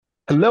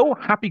Hello,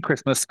 happy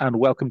Christmas, and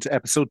welcome to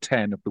episode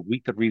 10 of The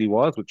Week That Really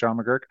Was with John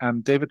McGurk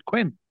and David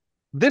Quinn.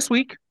 This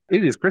week,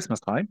 it is Christmas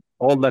time.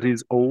 All that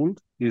is old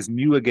is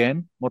new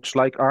again, much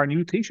like our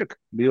new Taoiseach,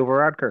 Leo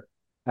Varadkar,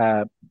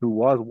 who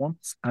was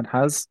once and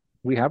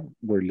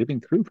we're living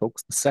through,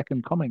 folks, the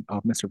second coming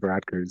of Mr.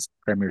 Varadkar's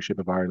Premiership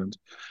of Ireland.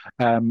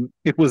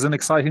 It was an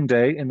exciting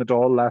day in the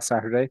Dáil last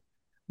Saturday,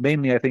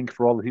 mainly, I think,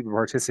 for all the people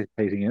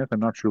participating in it. I'm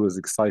not sure it was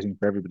exciting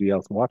for everybody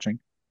else watching.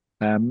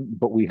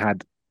 But we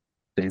had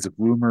days of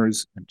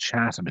rumours and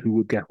chat and who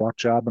would get what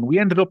job. And we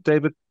ended up,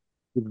 David,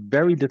 with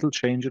very little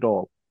change at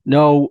all.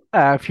 No,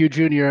 a few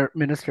junior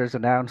ministers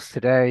announced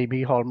today.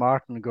 Micheál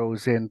Martin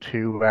goes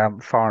into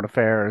Foreign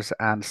Affairs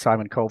and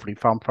Simon Coveney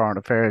from Foreign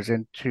Affairs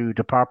into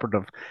Department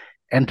of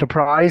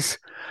Enterprise.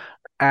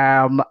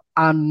 And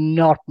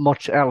not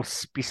much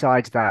else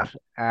besides that.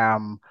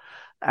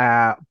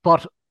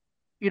 But,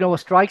 what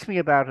strikes me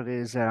about it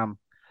is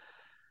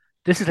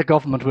this is a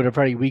government with a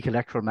very weak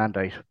electoral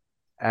mandate.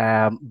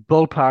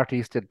 Both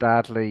parties did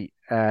badly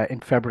in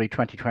February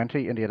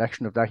 2020 in the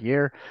election of that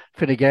year.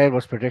 Fine Gael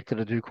was predicted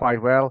to do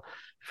quite well.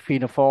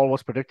 Fianna Fáil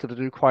was predicted to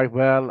do quite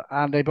well,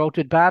 and they both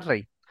did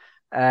badly.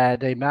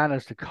 They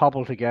managed to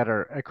cobble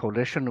together a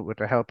coalition with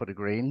the help of the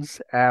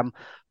Greens.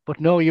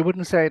 But no, you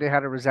wouldn't say they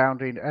had a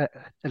resounding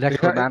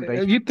electoral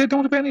mandate. They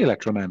don't have any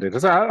electoral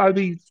mandate. I'll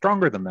be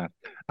stronger than that.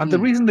 And the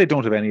Mm, reason they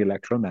don't have any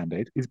electoral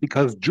mandate is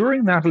because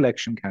during that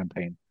election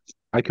campaign,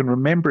 I can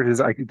remember it's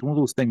one of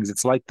those things.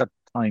 It's like that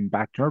time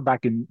back, remember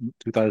back in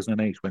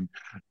 2008 when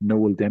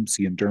Noel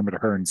Dempsey and Dermot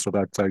Ahern stood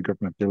outside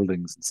government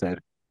buildings and said,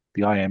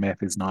 the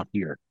IMF is not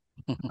here.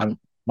 And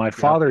my yeah.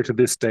 father to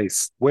this day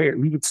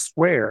we would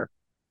swear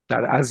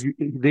that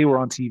they were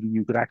on TV,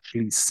 you could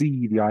actually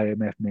see the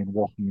IMF men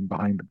walking in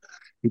behind them.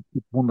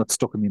 It's one that's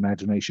stuck in the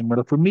imagination.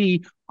 Well, for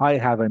me, I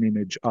have an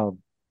image of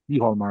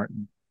Micheál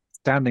Martin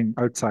standing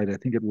outside, I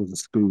think it was a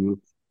school,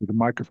 with a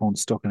microphone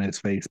stuck in his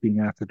face, being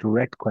asked a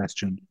direct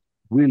question: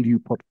 will you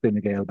put Fine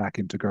Gael back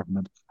into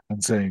government?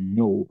 And saying,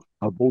 no,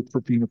 a vote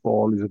for Fianna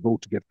Fáil is a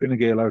vote to get Fine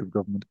Gael out of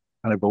government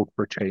and a vote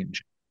for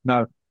change.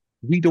 Now,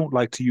 we don't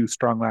like to use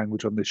strong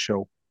language on this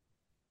show,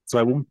 so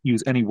I won't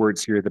use any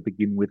words here that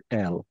begin with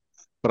L,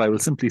 but I will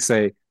simply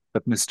say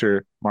that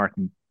Mr.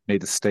 Martin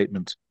made a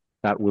statement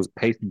that was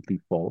patently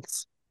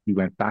false. He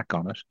went back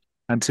on it.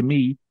 And to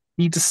me,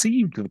 he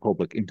deceived the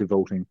public into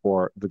voting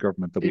for the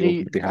government that Did we he?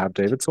 ultimately have,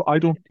 David. So I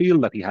don't feel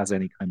that he has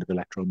any kind of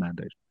electoral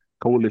mandate.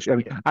 Coalition. I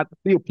mean,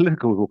 Yeah.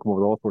 political will come up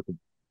with all sorts of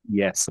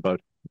yes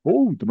about,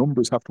 oh, the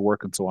numbers have to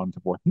work and so on and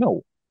so forth.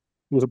 No,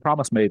 it was a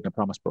promise made and a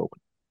promise broken.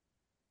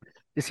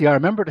 You see, I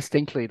remember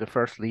distinctly the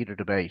first leader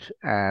debate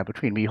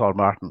between Micheál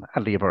Martin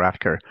and Leo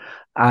Varadkar,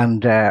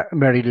 and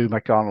Mary Lou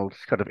McDonald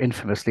kind of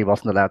infamously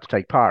wasn't allowed to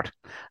take part.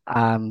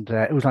 And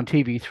it was on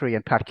TV3,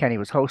 and Pat Kenny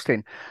was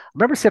hosting. I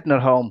remember sitting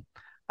at home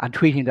and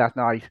tweeting that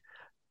night.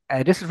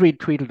 This is read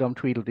Tweedledum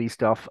Tweedledee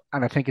stuff,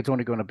 and I think it's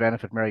only going to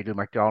benefit Mary Lou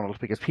McDonald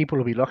because people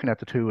will be looking at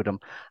the two of them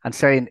and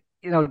saying,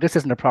 this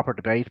isn't a proper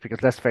debate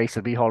because let's face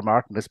it, Micheál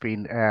Martin has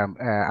been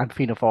and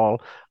Fianna Fáil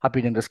have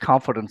been in this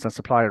confidence and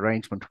supply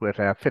arrangement with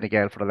Fine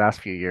Gael for the last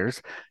few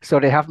years, so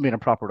they haven't been a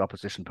proper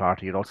opposition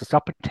party. So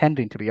stop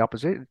pretending to be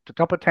opposite,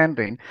 stop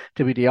pretending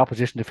to be the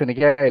opposition to Fine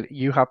Gael.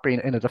 You have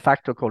been in a de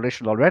facto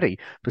coalition already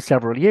for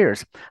several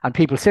years, and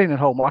people sitting at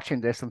home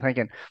watching this and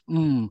thinking,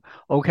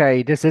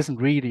 okay, this isn't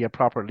really a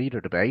proper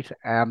leader debate.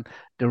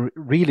 The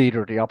real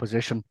leader of the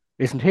opposition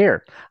isn't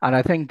here. And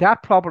I think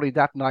that probably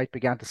that night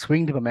began to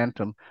swing the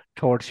momentum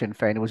towards Sinn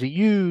Féin. It was a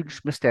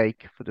huge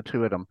mistake for the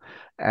two of them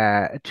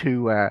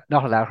to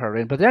not allow her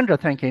in. But then they're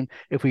thinking,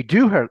 if we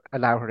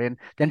allow her in,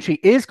 then she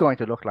is going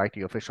to look like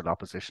the official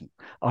opposition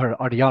or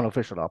the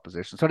unofficial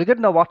opposition. So they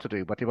didn't know what to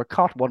do, but they were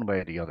caught one way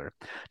or the other.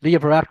 Leo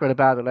Varadkar had a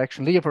bad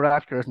election. Leo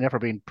Varadkar has never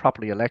been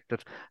properly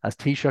elected as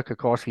Taoiseach. Of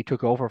course, he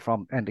took over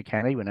from Enda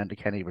Kenny when Enda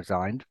Kenny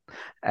resigned.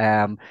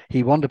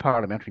 He won the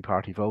parliamentary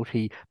party vote.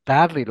 He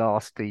badly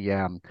lost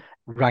the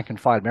rank and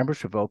file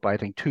membership vote by, I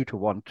think,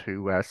 2-1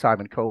 to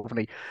Simon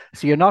Coveney.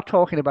 So you're not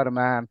talking about a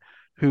man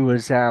who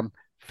has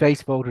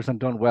faced voters and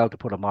done well, to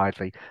put it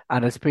mildly.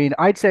 And it's been,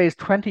 I'd say, it's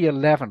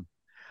 2011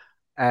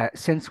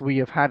 since we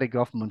have had a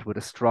government with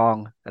a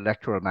strong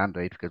electoral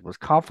mandate, because it was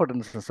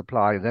confidence and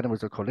supply, and then it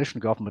was a coalition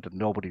government that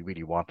nobody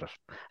really wanted.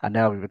 And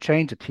now we've a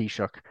change of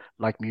Taoiseach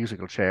like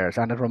musical chairs.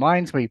 And it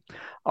reminds me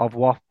of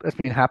what has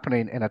been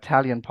happening in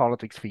Italian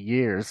politics for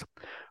years,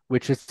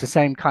 which is the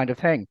same kind of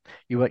thing.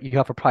 You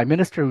have a prime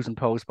minister who's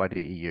imposed by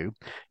the EU.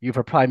 You have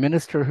a prime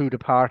minister who the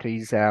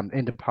parties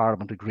in the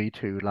parliament agreed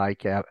to,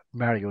 like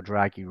Mario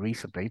Draghi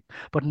recently,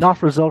 but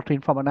not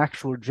resulting from an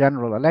actual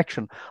general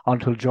election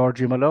until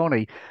Giorgia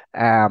Meloni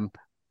um,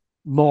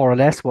 more or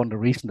less won the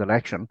recent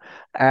election.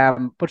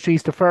 But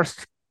she's the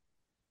first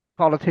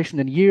politician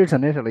in years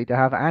in Italy to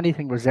have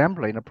anything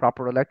resembling a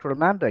proper electoral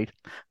mandate.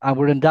 And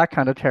we're in that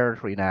kind of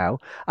territory now.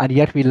 And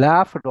yet we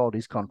laugh at all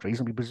these countries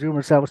and we presume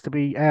ourselves to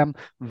be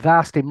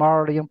vastly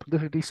morally and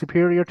politically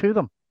superior to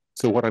them.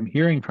 So what I'm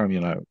hearing from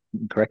you now,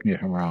 correct me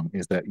if I'm wrong,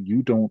 is that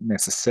you don't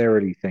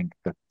necessarily think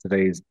that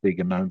today's big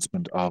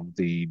announcement of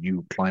the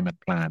new climate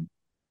plan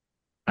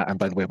And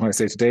by the way, when I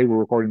say today, we're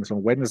recording this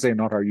on Wednesday,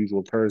 not our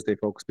usual Thursday,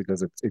 folks,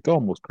 because it's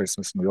almost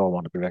Christmas and we all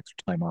want a bit of extra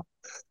time off.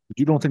 But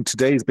you don't think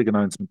today's big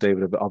announcement,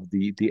 David, of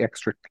the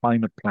extra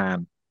climate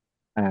plan,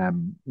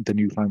 the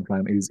new climate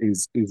plan,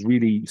 is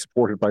really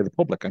supported by the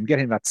public? I'm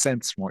getting that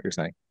sense from what you're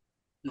saying.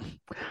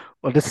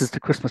 Well, this is the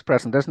Christmas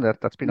present, isn't it?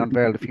 That's been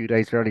unveiled a few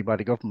days early by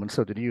the government.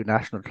 So the new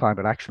National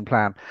Climate Action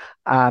Plan,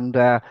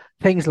 and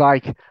things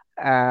like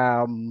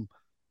um,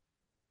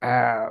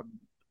 uh,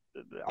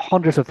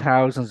 hundreds of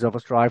thousands of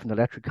us driving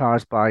electric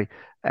cars by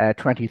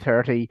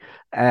 2030.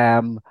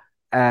 Um,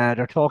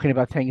 they're talking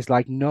about things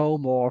like no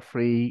more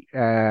free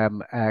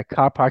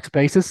car park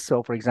spaces.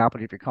 So, for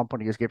example, if your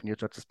company is giving you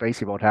such a space,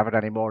 you won't have it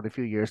anymore in a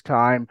few years'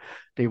 time.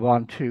 They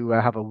want to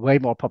have a way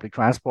more public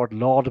transport,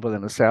 laudable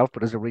in itself,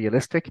 but is it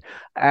realistic?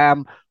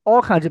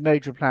 All kinds of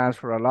major plans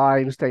for our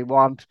lives. They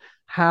want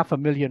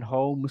 500,000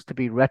 homes to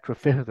be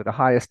retrofitted at the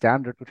highest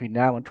standard between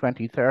now and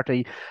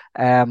 2030.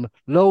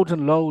 Loads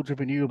and loads of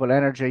renewable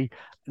energy,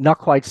 not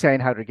quite saying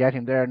how they're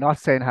getting there, not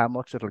saying how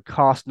much it'll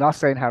cost, not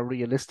saying how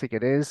realistic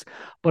it is,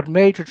 but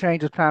major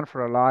changes planned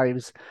for our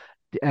lives.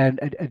 And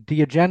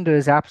the agenda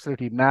is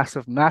absolutely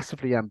massive,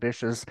 massively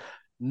ambitious,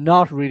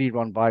 not really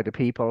run by the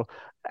people.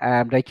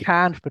 They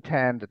can't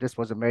pretend that this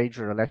was a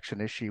major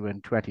election issue in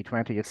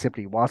 2020. It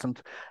simply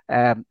wasn't.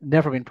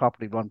 Never been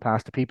properly run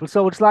past the people.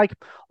 So it's like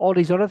all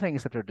these other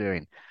things that they're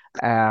doing.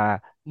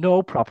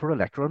 No proper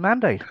electoral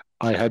mandate.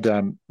 I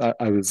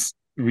was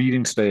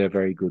reading today a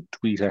very good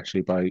tweet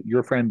actually by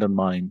your friend and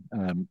mine,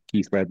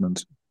 Keith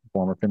Redmond,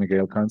 former Fine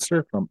Gael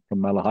councillor from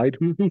Malahide,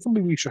 who's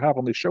somebody we should have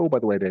on the show, by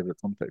the way, David, at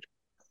some stage.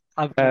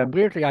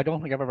 Weirdly, I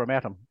don't think I've ever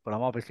met him, but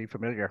I'm obviously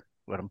familiar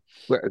with him.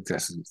 Well,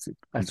 as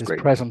his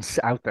great. presence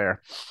out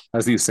there.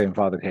 As he was saying,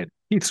 Father Head,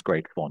 he's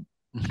great fun.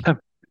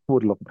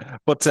 Would love him.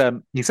 But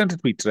he sent a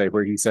tweet today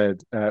where he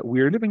said,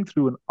 "We are living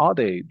through an odd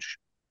age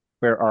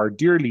where our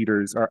dear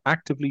leaders are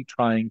actively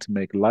trying to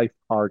make life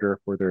harder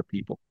for their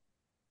people."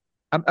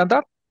 And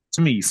that,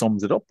 to me,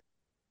 sums it up.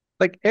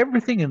 Like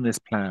everything in this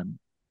plan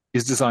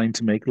is designed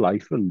to make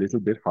life a little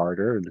bit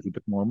harder, a little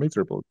bit more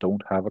miserable.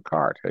 Don't have a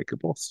car, take a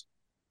bus.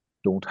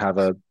 Don't have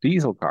a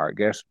diesel car,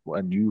 get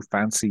a new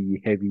fancy,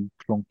 heavy,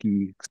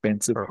 clunky,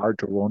 expensive, hard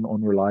to run,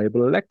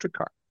 unreliable electric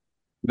car.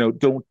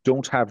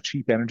 Don't have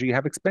cheap energy,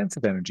 have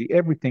expensive energy.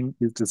 Everything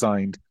is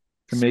designed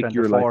to make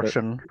your life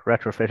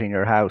retrofitting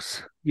your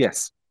house.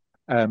 Yes.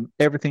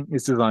 Everything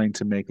is designed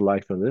to make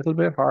life a little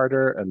bit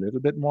harder, a little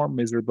bit more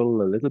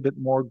miserable, a little bit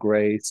more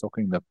grey,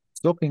 sucking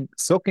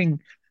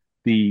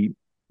the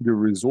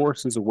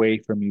resources away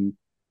from you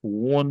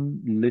one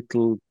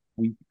little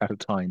week at a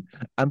time.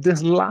 And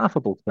this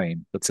laughable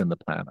claim that's in the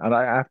plan, and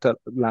I have to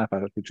laugh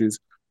at it, which is,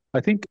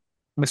 I think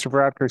Mr.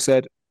 Varadkar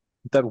said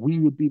that we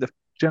would be the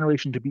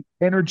generation to be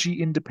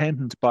energy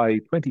independent by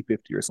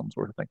 2050 or some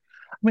sort of thing.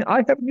 I mean,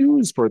 I have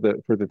news for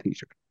the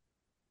Taoiseach.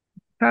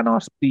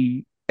 Cannot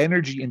be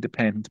energy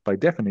independent by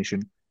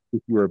definition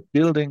if you are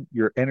building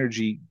your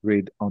energy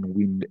grid on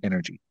wind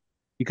energy,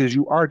 because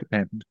you are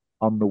dependent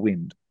on the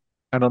wind.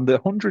 And on the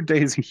 100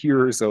 days a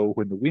year or so,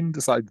 when the wind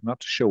decides not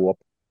to show up,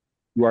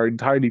 you are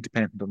entirely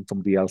dependent on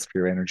somebody else for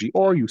your energy,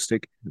 or you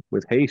stick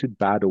with hated,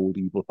 bad, old,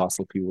 evil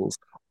fossil fuels,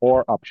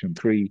 or option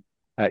three,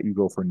 you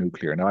go for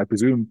nuclear. Now, I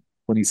presume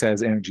when he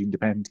says energy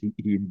independent,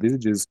 he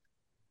envisages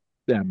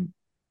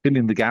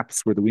filling the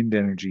gaps where the wind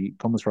energy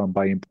comes from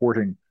by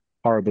importing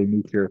horrible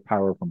nuclear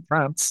power from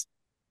France.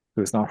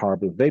 So it's not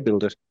horrible if they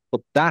build it,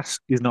 but that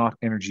is not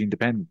energy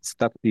independence.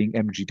 That's being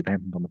energy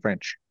dependent on the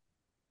French.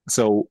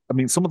 So, I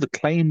mean, some of the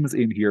claims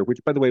in here, which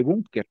by the way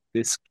won't get,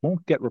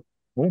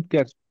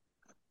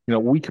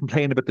 we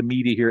complain about the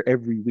media here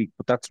every week,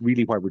 but that's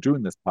really why we're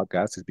doing this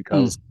podcast, is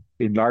because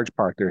in large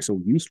part they're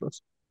so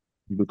useless.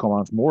 We'll come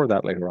on to more of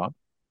that later on.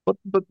 But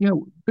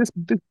this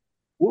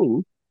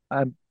wool,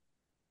 and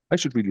I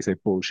should really say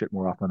bullshit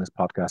more often on this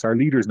podcast. Our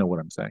leaders know what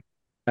I'm saying.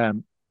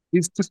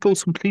 It just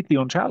goes completely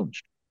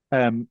unchallenged.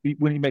 When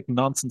you make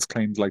nonsense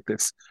claims like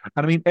this,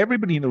 and I mean,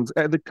 everybody knows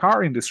the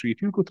car industry.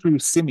 If you go through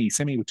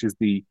CIMI, which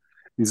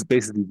is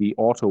basically the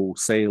auto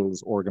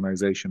sales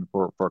organization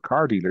for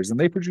car dealers, and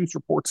they produce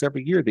reports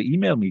every year. They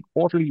email me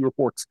quarterly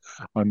reports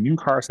on new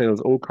car sales,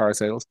 old car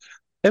sales.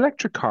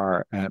 Electric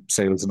car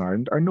sales in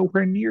Ireland are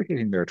nowhere near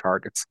hitting their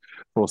targets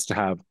for us to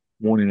have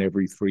 1 in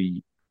every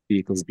 3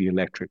 vehicles be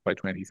electric by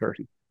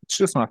 2030. It's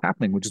just not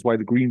happening, which is why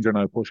the Greens are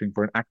now pushing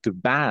for an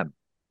active ban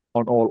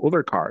on all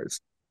other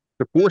cars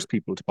to force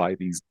people to buy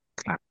these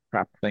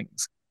crap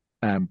things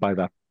by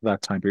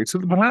that time period. So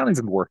the plan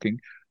isn't working.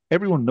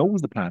 Everyone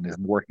knows the plan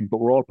isn't working, but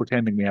we're all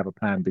pretending we have a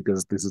plan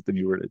because this is the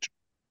new religion.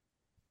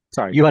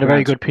 Sorry. You had a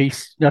very good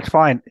piece. That's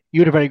fine.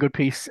 You had a very good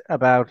piece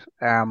about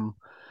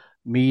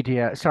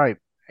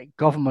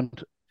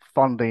government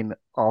funding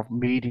of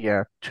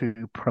media to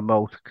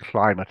promote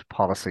climate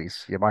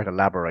policies. You might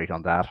elaborate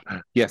on that.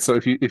 Yeah, so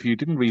if you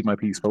didn't read my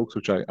piece, folks,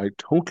 which I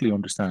totally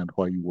understand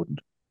why you wouldn't.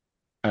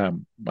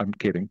 I'm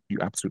kidding. You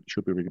absolutely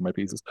should be reading my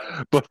pieces.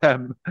 But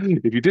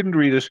if you didn't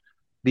read it,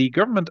 the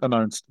government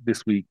announced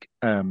this week,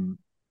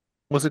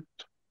 was it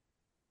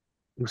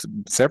was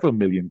several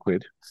million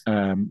quid,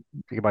 I think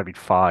it might be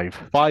five.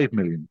 5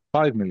 million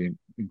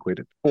in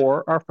quid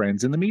for our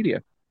friends in the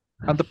media.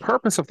 And the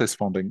purpose of this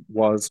funding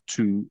was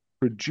to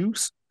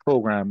produce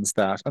programs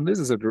that, and this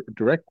is a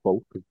direct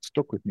quote, it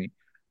stuck with me,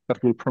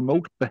 that will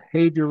promote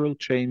behavioral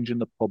change in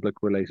the public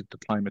related to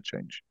climate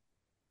change.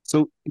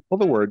 So, in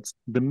other words,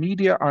 the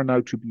media are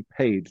now to be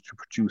paid to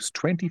produce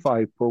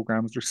 25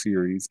 programs or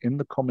series in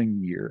the coming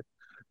year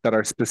that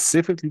are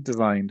specifically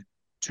designed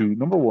to,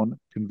 number one,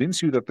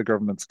 convince you that the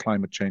government's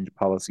climate change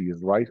policy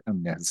is right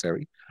and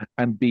necessary,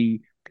 and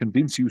B,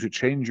 convince you to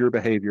change your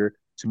behavior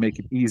to make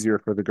it easier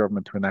for the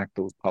government to enact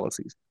those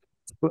policies.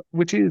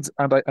 Which is,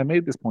 and I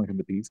made this point in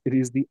the piece, it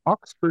is the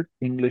Oxford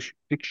English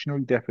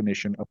Dictionary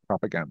definition of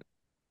propaganda.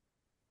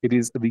 It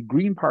is the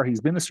Green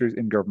Party's ministers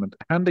in government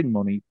handing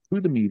money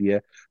through the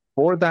media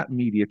for that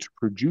media to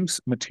produce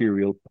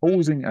material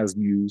posing as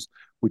news,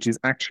 which is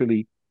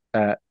actually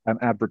an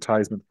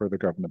advertisement for the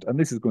government. And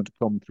this is going to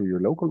come through your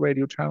local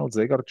radio channels.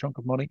 They got a chunk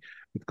of money.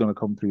 It's going to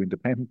come through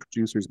independent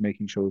producers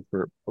making shows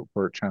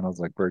for channels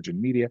like Virgin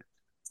Media.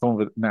 Some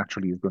of it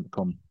naturally is going to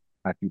come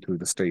at you through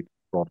the state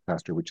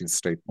broadcaster, which is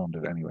state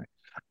funded anyway.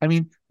 I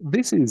mean,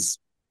 this is,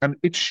 and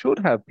it should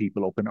have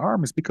people up in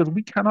arms because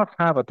we cannot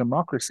have a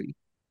democracy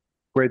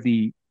where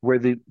the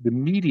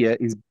media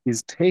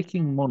is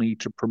taking money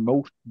to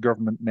promote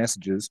government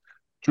messages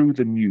through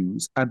the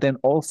news and then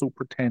also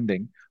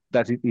pretending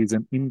that it is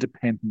an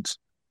independent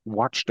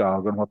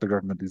watchdog on what the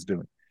government is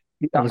doing.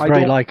 It was I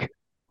very don't. like,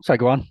 sorry,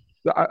 go on.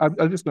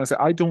 I'm just going to say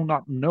I do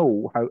not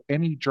know how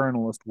any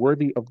journalist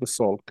worthy of the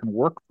salt can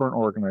work for an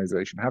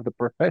organization, have the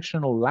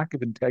professional lack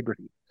of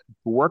integrity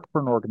to work for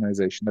an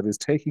organization that is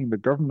taking the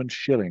government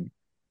shilling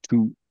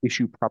to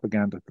issue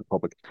propaganda to the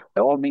public.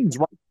 By all means,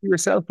 write for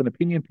yourself an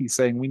opinion piece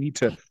saying we need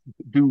to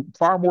do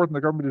far more than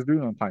the government is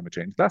doing on climate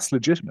change. That's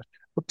legitimate.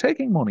 But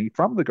taking money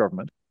from the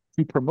government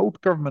to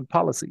promote government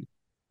policy,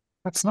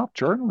 that's not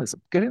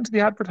journalism. Get into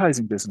the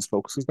advertising business,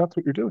 folks, because that's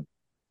what you're doing.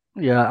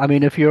 Yeah, I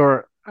mean, if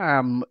you're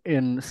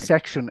in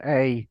Section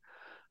A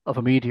of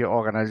a media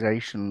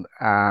organization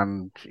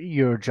and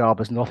your job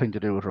has nothing to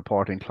do with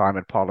reporting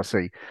climate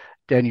policy,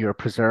 then you're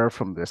preserved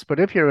from this. But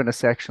if you're in a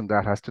section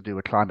that has to do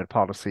with climate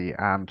policy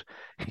and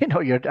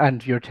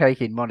you're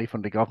taking money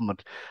from the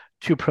government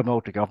to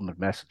promote the government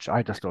message,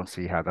 I just don't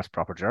see how that's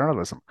proper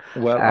journalism.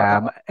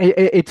 Well,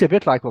 It's a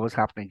bit like what was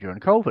happening during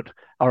COVID,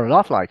 or a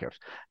lot like it.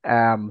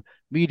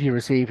 Media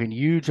receiving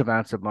huge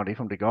amounts of money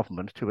from the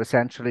government to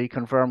essentially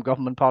confirm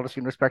government policy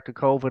in respect to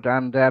COVID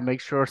and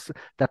make sure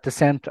that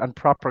dissent and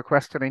proper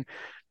questioning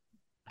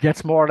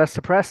gets more or less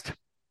suppressed.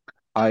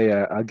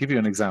 I'll give you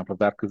an example of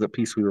that because the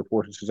piece we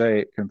reported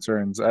today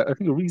concerns, I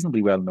think, a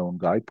reasonably well-known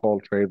guy,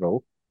 Paul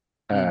Treyvaud,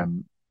 Mm.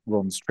 um,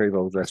 runs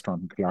Treyvaud's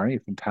restaurant in Killarney, a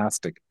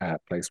fantastic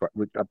place,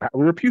 a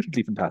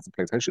reputedly fantastic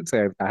place. I should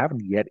say I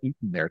haven't yet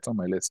eaten there; it's on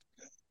my list.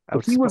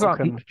 But he was on.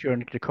 Outspoken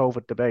during the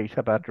COVID debate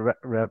about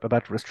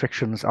about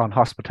restrictions on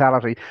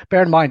hospitality.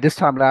 Bear in mind, this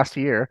time last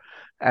year,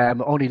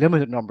 only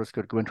limited numbers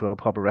could go into a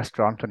pub or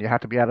restaurant, and you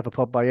had to be out of a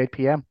pub by 8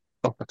 p.m.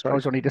 Oh, that's That right.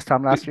 was only this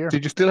time last year.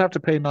 Did you still have to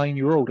pay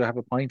 €9 to have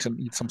a pint and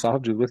eat some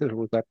sausages with it, or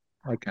was that?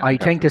 I can't I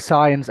think the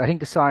science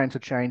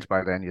had changed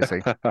by then, you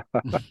see.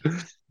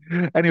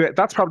 remember. Anyway,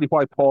 that's probably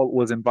why Paul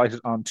was invited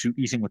on to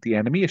Eating with the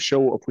Enemy, a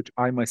show of which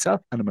I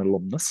myself am an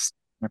alumnus.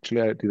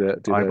 Actually,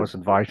 I I was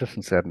invited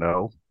and said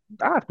no.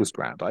 it was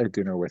grand. I had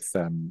dinner with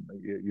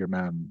your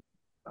man.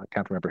 I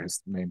can't remember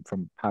his name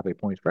from Pave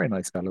Point. Very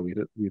nice fellow. We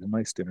had a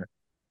nice dinner.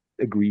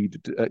 Agreed.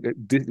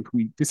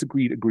 We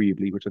disagreed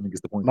agreeably, which I think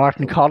is the point of the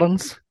Martin show.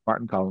 Collins.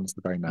 Martin Collins,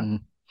 the very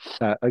man.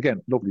 Mm.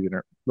 Again, lovely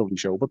dinner, lovely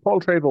show. But Paul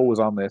Treyvaud was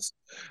on this,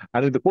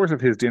 and in the course of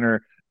his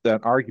dinner, an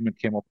argument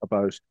came up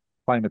about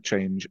climate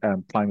change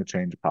and climate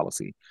change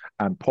policy.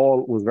 And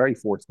Paul was very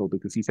forceful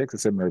because he takes a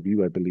similar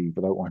view, I believe,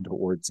 without wanting to put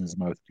words in his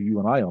mouth, to you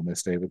and I on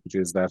this, David, which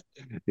is that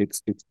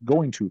it's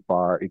going too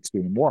far. It's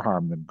doing more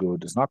harm than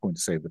good. It's not going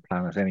to save the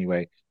planet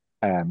anyway.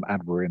 And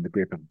we're in the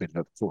grip of a bit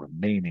of sort of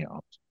mania on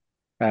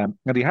it.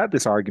 And he had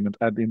this argument,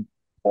 and in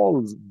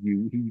Paul's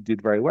view, he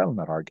did very well in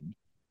that argument.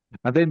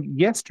 And then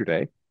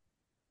yesterday,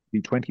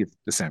 the 20th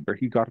December,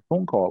 he got a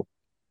phone call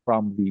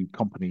from the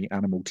company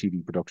Animo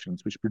TV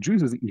Productions, which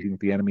produces Eating with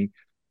the Enemy,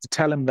 to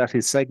tell him that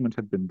his segment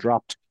had been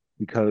dropped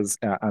because,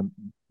 and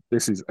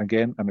this is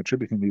again, I'm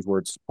attributing these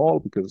words to Paul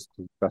because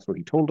that's what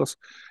he told us.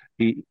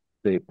 The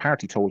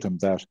party told him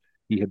that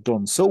he had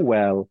done so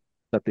well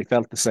that they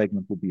felt the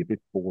segment would be a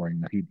bit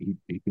boring, that he'd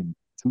been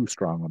too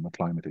strong on the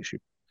climate issue.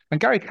 And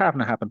Gary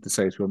Kavanagh happened to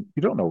say to him,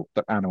 "You don't know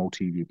that Animo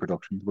TV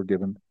Productions were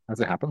given, as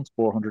it happens,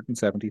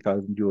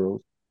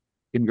 €470,000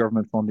 in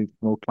government funding to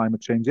promote climate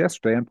change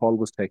yesterday," and Paul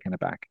was taken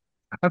aback.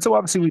 And so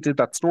obviously we did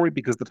that story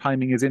because the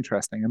timing is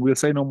interesting, and we'll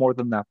say no more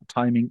than that. The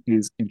timing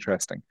is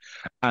interesting,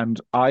 and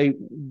I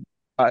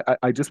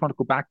just want to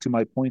go back to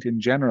my point in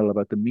general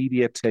about the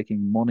media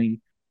taking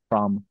money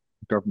from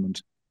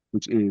government,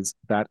 which is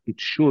that it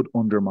should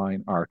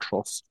undermine our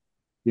trust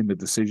in the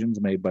decisions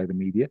made by the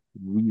media,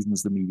 the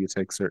reasons the media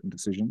take certain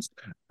decisions,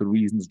 the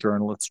reasons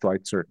journalists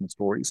write certain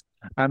stories.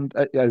 And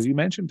as you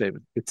mentioned,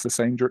 David, it's the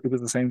same. It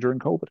was the same during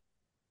COVID.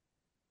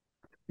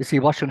 You see,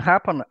 what should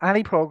happen,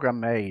 any program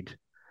made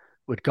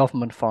with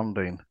government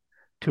funding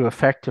to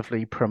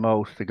effectively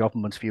promote the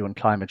government's view on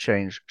climate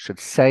change should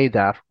say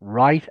that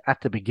right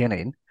at the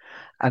beginning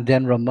and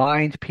then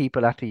remind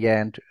people at the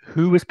end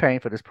who is paying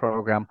for this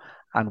program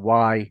and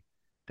why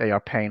they are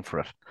paying for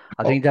it.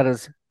 I Oh, think that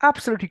is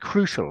absolutely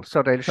crucial.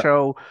 So they'll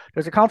show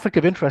there's a conflict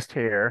of interest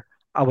here,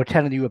 and we're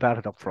telling you about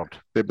it up front.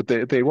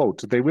 they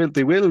won't. They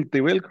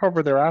will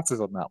cover their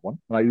asses on that one.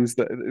 And I use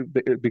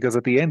because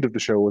at the end of the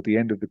show, at the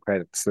end of the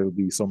credits, there'll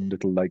be some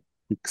little like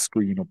quick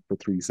screen up for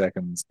 3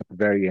 seconds at the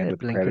very end of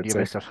the Blink and credits you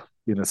miss it.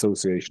 in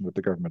association with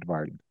the government of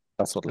Ireland.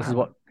 That's what'll This is happen.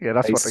 what, yeah,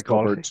 that's what they Ice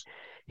call covered.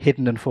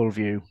 hidden in full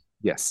view.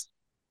 Yes.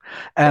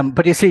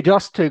 But you see,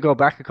 just to go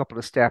back a couple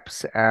of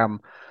steps,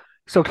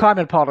 so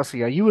climate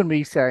policy, are you and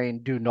me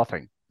saying do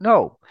nothing?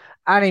 No,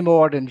 any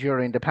more than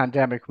during the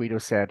pandemic, we'd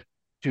have said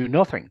do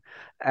nothing.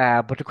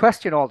 But the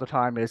question all the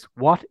time is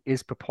what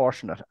is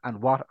proportionate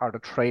and what are the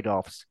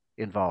trade-offs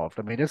involved?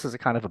 I mean, this is a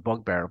kind of a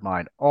bugbear of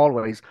mine.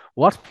 Always,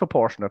 what's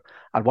proportionate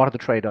and what are the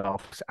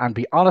trade-offs? And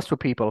be honest with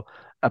people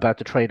about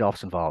the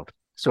trade-offs involved.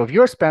 So if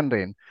you're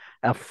spending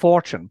a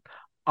fortune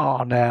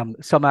on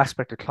some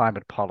aspect of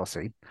climate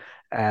policy,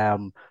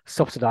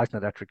 subsidizing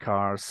electric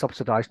cars,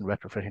 subsidizing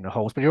retrofitting the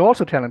homes, but you're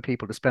also telling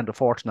people to spend a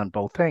fortune on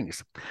both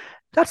things.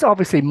 That's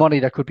obviously money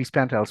that could be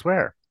spent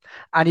elsewhere.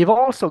 And you've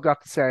also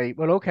got to say,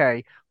 well,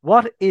 okay,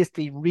 what is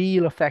the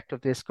real effect of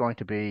this going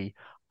to be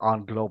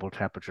on global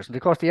temperatures? And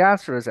of course, the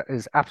answer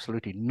is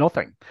absolutely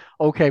nothing.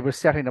 Okay, we're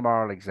setting a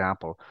moral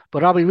example,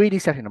 but are we really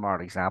setting a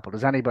moral example?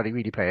 Does anybody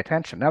really pay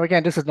attention? Now,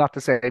 again, this is not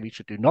to say we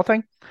should do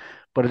nothing,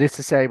 but it is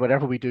to say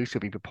whatever we do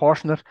should be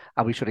proportionate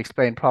and we should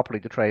explain properly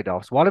the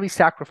trade-offs. What are we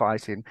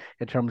sacrificing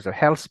in terms of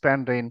health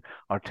spending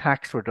or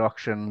tax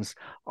reductions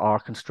or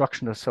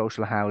construction of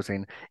social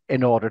housing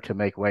in order to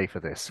make way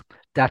for this?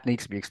 That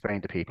needs to be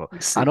explained to people.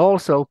 And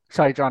also,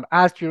 sorry, John,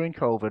 as during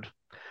COVID,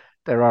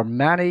 there are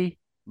many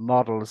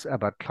models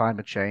about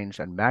climate change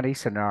and many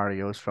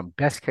scenarios from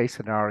best case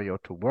scenario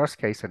to worst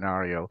case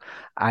scenario.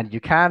 And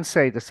you can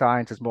say the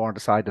science is more on the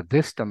side of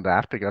this than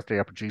that because they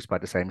are produced by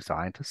the same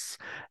scientists.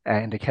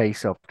 In the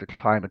case of the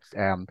climate,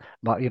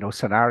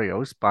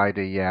 scenarios by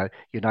the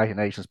United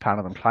Nations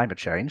Panel on Climate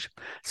Change.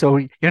 So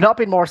you're not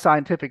being more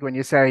scientific when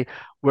you say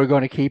we're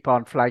going to keep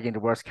on flagging the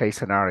worst case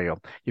scenario.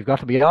 You've got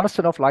to be honest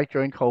enough, like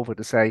during COVID,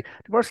 to say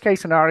the worst case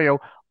scenario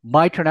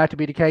might turn out to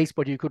be the case,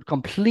 but you could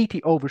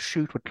completely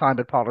overshoot with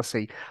climate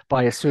policy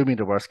by assuming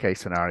the worst case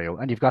scenario.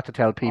 And you've got to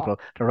tell people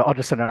there are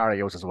other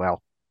scenarios as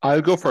well.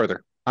 I'll go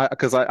further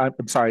because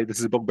I'm sorry, this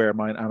is a bugbear of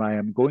mine, and I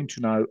am going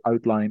to now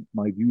outline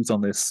my views on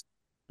this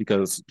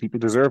because people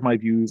deserve my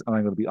views, and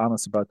I'm going to be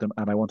honest about them.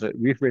 And I want to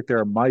reiterate: they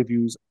are my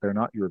views; they're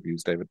not your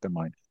views, David. They're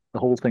mine. The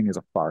whole thing is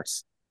a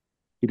farce.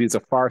 It is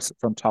a farce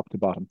from top to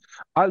bottom.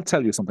 I'll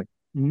tell you something.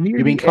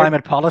 You mean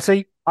climate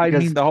policy? I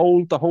mean the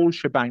whole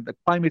shebang, the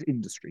climate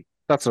industry.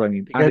 That's what I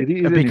mean. And it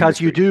is because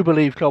you do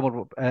believe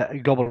global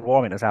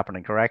warming is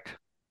happening, correct?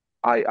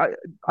 I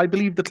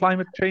believe the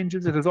climate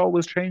changes. It has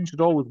always changed.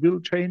 It always will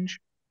change.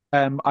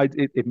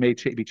 It may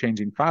be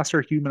changing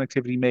faster. Human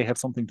activity may have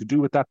something to do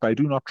with that, but I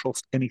do not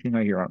trust anything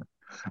I hear on it.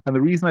 And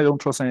the reason I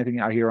don't trust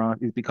anything I hear on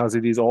it is because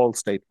it is all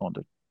state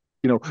funded.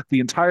 You know,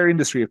 the entire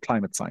industry of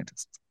climate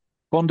scientists,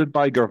 funded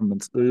by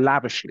governments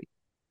lavishly,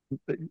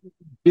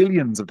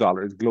 billions of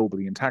dollars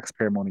globally in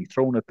taxpayer money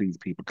thrown at these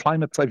people.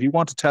 Climate, if you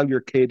want to tell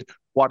your kid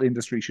what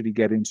industry should he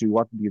get into,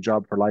 what would be a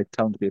job for life,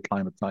 tell him to be a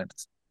climate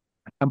scientist.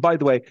 And by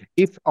the way,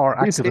 if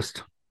a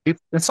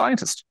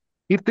scientist,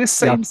 if this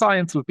same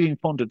science was being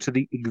funded to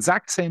the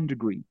exact same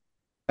degree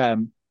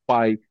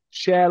by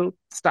Shell,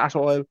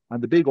 Statoil,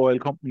 and the big oil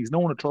companies, no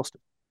one would trust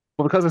it.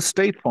 But because it's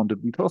state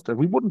funded, we trust it.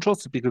 We wouldn't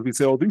trust it because we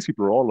say, oh, these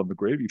people are all on the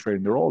gravy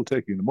train. They're all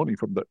taking the money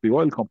from the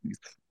oil companies.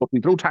 But we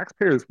throw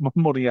taxpayers'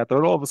 money at them,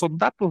 and all of a sudden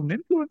that doesn't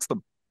influence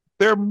them.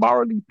 They're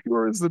morally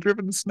pure as the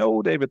driven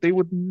snow, David. They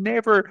would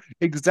never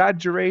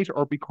exaggerate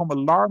or become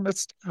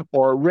alarmist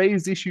or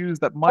raise issues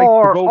that might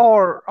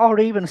provoke or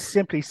even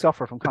simply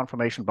suffer from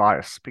confirmation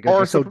bias because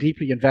you're so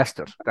deeply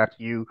invested that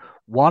you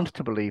want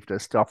to believe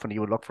this stuff and you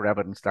would look for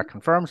evidence that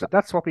confirms it.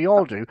 That's what we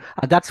all do,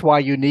 and that's why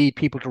you need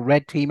people to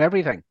red team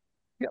everything.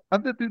 Yeah,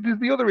 and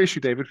the other issue,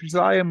 David, which is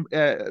I am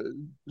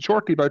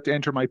shortly about to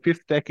enter my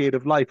 5th decade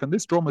of life, and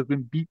this drum has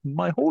been beaten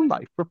my whole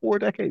life for 4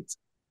 decades.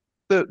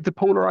 The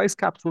polar ice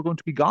caps were going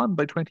to be gone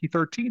by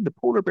 2013. The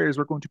polar bears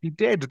were going to be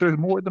dead. There's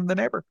more of them than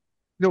ever.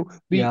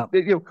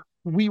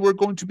 We were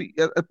going to be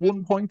at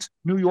one point.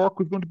 New York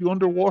was going to be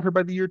underwater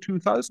by the year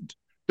 2000.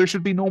 There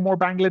should be no more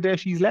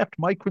Bangladeshis left.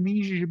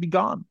 Micronesia should be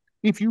gone.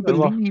 If you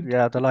believe,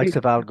 the likes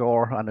of Al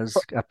Gore and his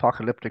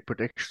apocalyptic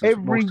predictions.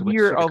 Every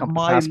year of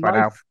my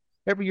life.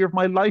 Every year of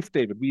my life,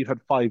 David, we've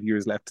had 5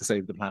 years left to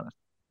save the planet.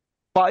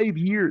 5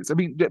 years. I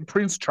mean,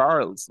 Prince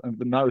Charles, and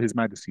now His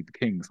Majesty the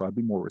King, so I'd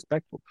be more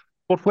respectful.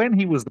 But when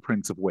he was the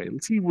Prince of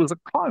Wales, he was a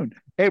clown.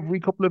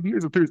 Every couple of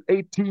years, if there's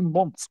 18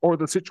 months or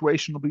the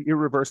situation will be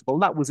irreversible,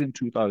 that was in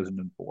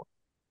 2004.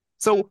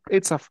 So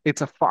it's a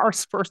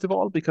farce, first of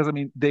all, because I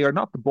mean they are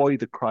not the boy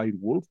that cried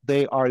wolf.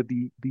 They are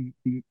the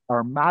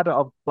armada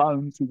of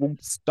clowns who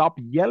won't stop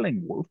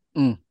yelling wolf,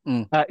 Mm,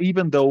 mm.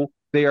 even though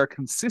they are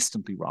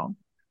consistently wrong.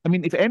 I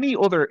mean, if any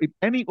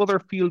other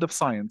field of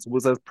science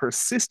was as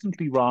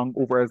persistently wrong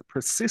over as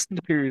persistent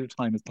a period of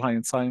time as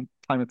climate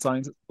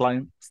scientists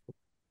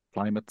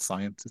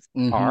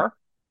Mm-hmm. are,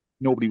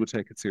 nobody would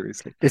take it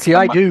seriously. You see,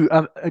 And I my, do.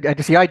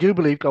 You see, I do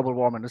believe global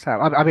warming is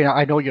happening. I mean,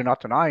 I know you're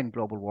not denying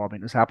global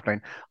warming is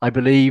happening. I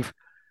believe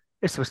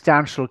a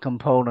substantial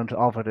component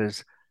of it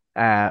is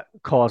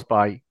caused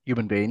by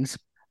human beings,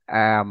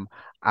 um,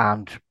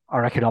 and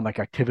our economic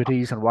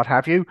activities and what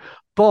have you.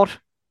 But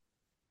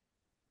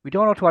we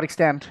don't know to what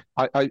extent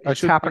I it's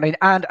should happening.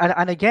 And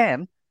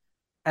again,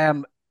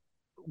 um,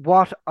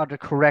 what are the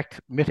correct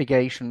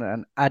mitigation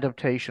and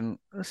adaptation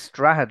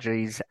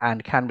strategies?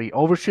 And can we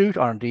overshoot,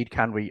 or indeed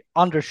can we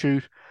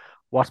undershoot?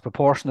 What's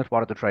proportionate?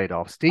 What are the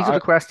trade-offs? These are the I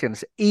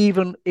questions,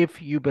 even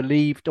if you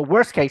believe the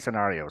worst case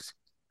scenarios.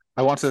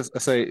 I want to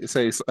say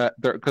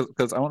there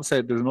because I want to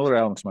say there's another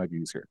element to my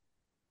views here.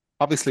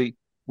 Obviously,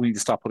 we need to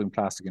stop putting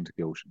plastic into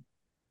the ocean.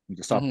 We need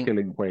to stop Mm-hmm.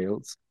 killing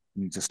whales.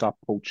 We need to stop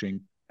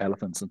poaching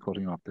elephants and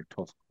cutting off their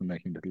tusks and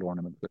making little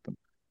ornaments with them.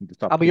 We need to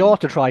stop And we killing.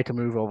 ought to try to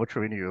move over to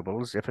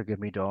renewables if it can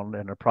be done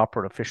in a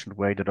proper, efficient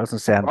way that doesn't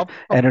send Of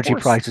energy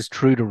course, prices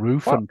through the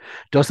roof what and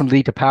doesn't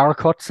lead to power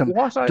cuts and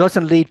what I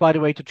doesn't lead, by the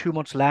way, to too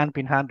much land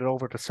being handed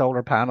over to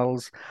solar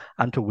panels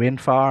and to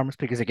wind farms,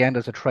 because again,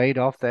 there's a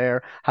trade-off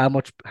there. How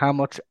much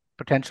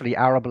potentially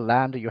arable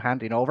land are you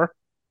handing over?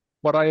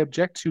 what I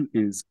object to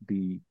is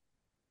the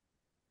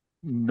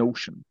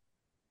notion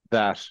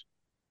that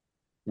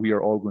we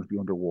are all going to be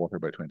underwater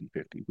by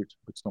 2050, which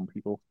some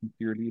people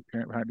sincerely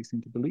apparently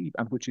seem to believe,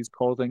 and which is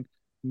causing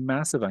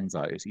massive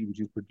anxiety, which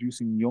is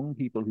producing young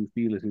people who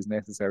feel it is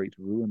necessary to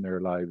ruin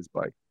their lives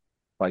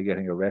by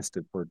getting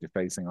arrested for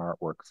defacing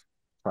artworks to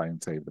try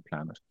and save the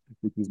planet,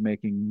 which is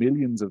making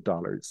millions of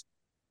dollars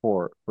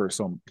for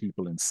some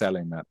people in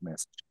selling that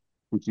message,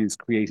 which is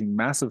creating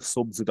massive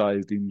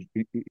subsidized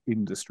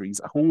industries.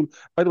 A whole,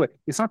 by the way,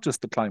 it's not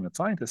just the climate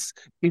scientists,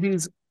 it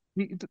is.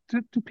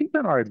 Do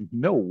people in Ireland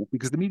know,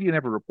 because the media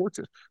never reports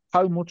it,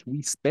 how much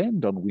we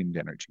spend on wind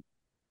energy?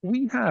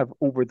 We have,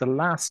 over the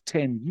last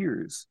 10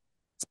 years,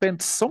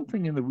 spent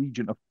something in the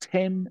region of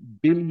 10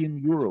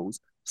 billion euros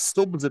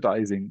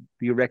subsidizing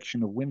the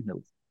erection of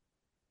windmills.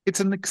 It's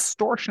an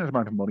extortionate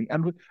amount of money.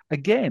 And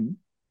again,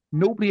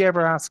 nobody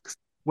ever asks,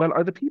 well,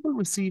 are the people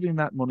receiving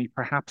that money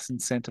perhaps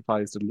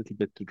incentivized a little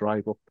bit to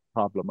drive up the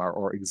problem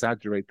or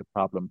exaggerate the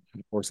problem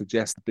or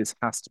suggest that this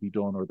has to be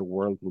done or the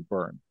world will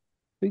burn?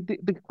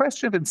 The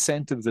question of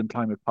incentives in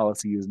climate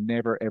policy is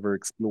never ever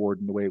explored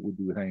in the way it would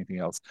be with anything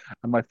else.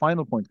 And my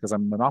final point, because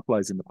I'm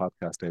monopolizing the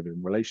podcast, David,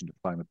 in relation to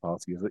climate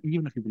policy, is that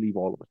even if you believe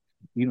all of it,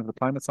 even if the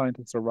climate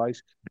scientists are right,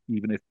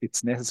 even if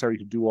it's necessary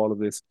to do all of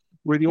this,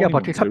 we're the Yeah, only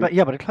but ones doing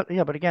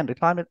it. but again, the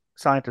climate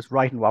scientists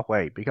right in what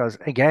way? Because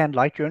again,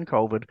 like during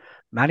COVID,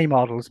 many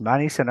models,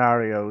 many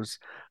scenarios,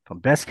 from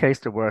best case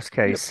to worst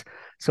Yeah, case.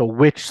 So,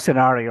 which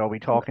scenario are we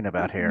talking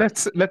about here?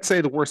 let's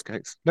say the worst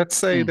case. Let's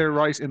say Mm, they're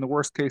right in the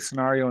worst case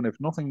scenario, and if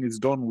nothing is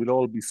done, we'll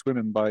all be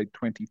swimming by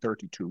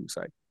 2032.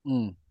 Say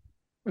mm.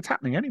 it's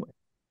happening anyway.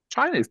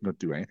 China isn't going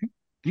to do anything.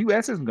 The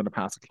US isn't going to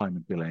pass a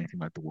climate bill anything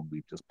like the one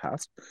we've just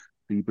passed.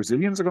 The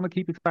Brazilians are going to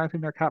keep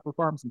expanding their cattle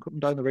farms and cutting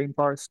down the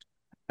rainforest.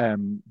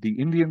 The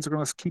Indians are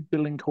going to keep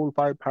building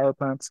coal-fired power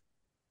plants.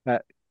 Uh,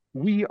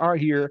 we are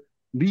here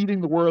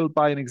leading the world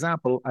by an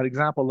example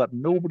that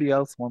nobody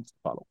else wants to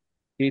follow.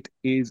 It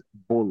is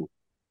bull.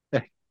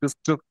 Just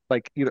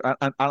like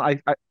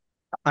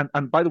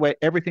and by the way,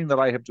 everything that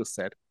I have just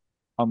said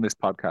on this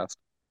podcast,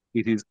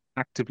 it is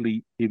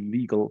actively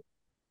illegal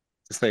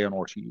to say on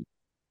RTE.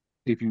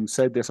 If you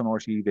said this on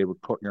RTE, they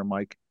would cut your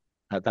mic.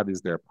 That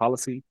is their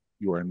policy.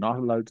 You are not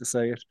allowed to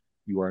say it.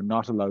 You are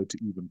not allowed to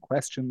even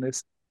question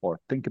this or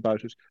think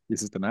about it.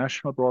 This is the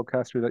national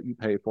broadcaster that you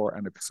pay for.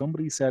 And if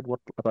somebody said what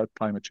about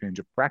climate change,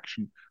 a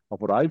fraction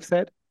of what I've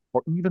said,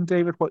 or even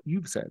David, what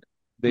you've said,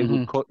 they would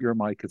Hmm. cut your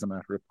mic as a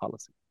matter of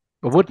policy.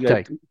 But would The they?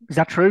 idea, Is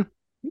that true?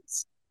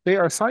 they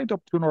are signed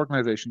up to an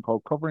organization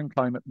called Covering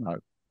Climate Now.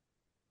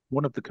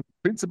 One of the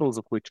principles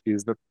of which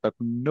is that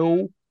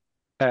no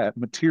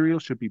material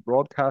should be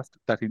broadcast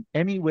that in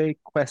any way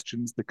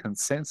questions the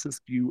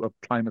consensus view of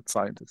climate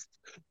scientists,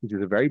 which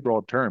is a very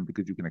broad term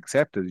because you can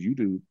accept, as you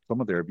do,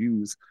 some of their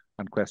views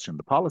and question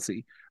the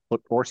policy, but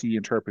RTE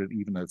interpret it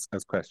even as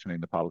questioning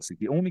the policy.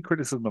 The only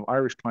criticism of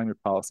Irish climate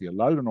policy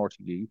allowed on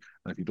RTE,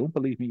 and if you don't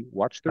believe me,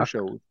 watch their Not,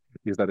 shows,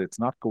 is that it's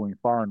not going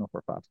far enough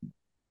or fast enough.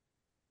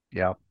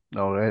 yeah.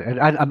 No,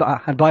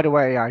 and by the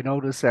way, I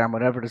notice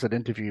whenever there's an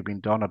interview being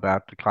done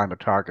about the climate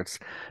targets,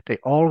 they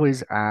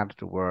always add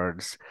the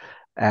words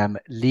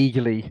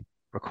legally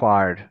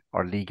required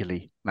or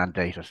legally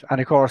mandated.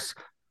 And of course,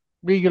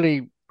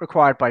 legally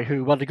required by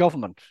who? Well, the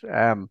government,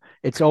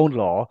 its own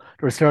law.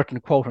 There are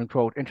certain quote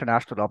unquote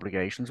international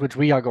obligations, which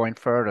we are going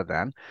further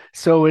than.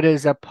 So it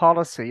is a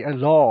policy, a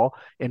law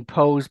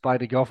imposed by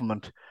the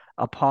government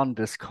upon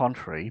this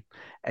country,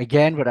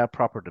 again without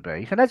proper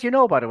debate. And as you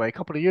know, by the way, a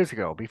couple of years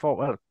ago, before,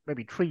 well,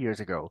 maybe 3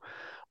 years ago,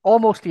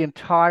 almost the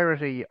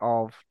entirety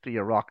of the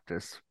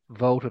Oireachtas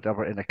voted that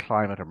we're in a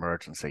climate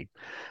emergency.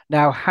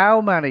 Now,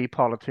 how many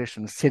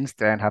politicians since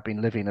then have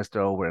been living as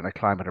though we're in a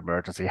climate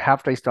emergency?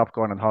 Have they stopped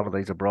going on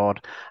holidays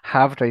abroad?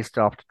 Have they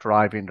stopped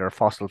driving their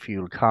fossil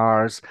fuel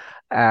cars?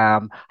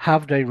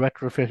 Have they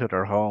retrofitted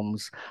their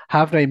homes?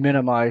 Have they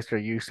minimized their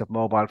use of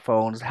mobile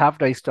phones? Have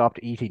they stopped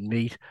eating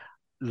meat?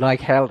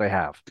 Like hell they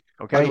have.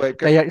 By the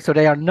Okay. way, So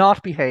they are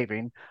not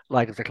behaving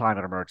like it's a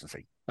climate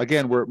emergency.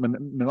 again, we're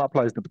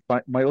monopolizing.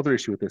 My other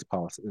issue with this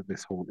policy,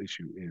 this whole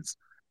issue, is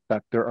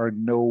that there are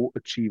no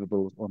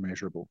achievables or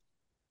measurables.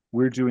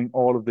 We're doing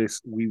all of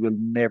this. We will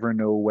never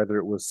know whether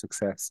it was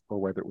success or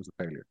whether it was a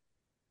failure,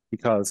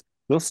 because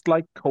just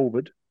like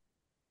COVID,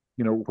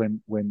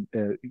 when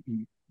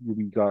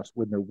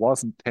there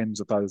wasn't tens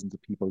of thousands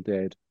of people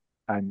dead,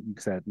 and you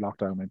said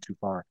lockdown went too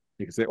far,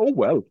 you could say, oh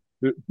well,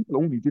 the people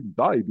only didn't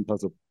die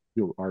because of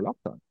our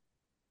lockdown.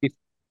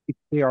 If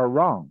they are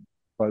wrong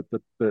about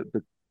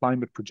the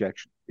climate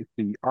projection, if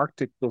the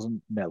Arctic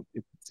doesn't melt,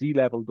 if the sea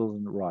level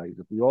doesn't rise,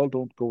 if we all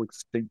don't go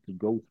extinct and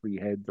go three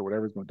heads or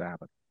whatever's going to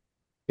happen,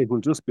 it will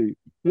just be,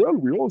 well,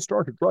 we all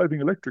started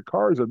driving electric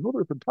cars,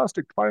 another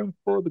fantastic triumph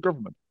for the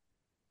government.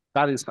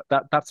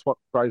 That's what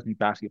drives me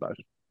batty about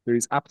it. There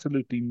is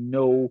absolutely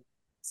no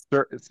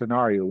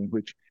scenario in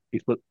which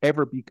it will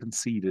ever be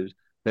conceded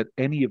that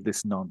any of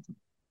this nonsense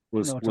No,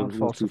 it's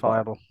was too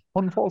far. unfalsifiable.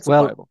 Well,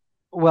 Unfalsifiable.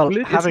 well,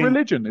 It's having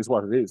religion, is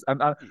what it is,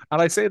 and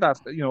I say that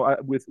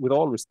with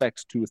all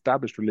respect to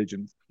established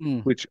religions,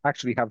 mm, which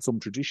actually have some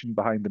tradition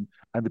behind them,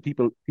 and the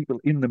people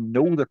in them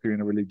know that they're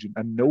in a religion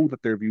and know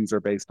that their views are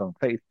based on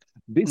faith.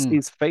 This mm.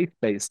 is faith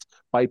based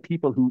by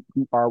people who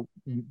are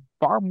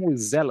far more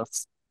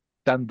zealous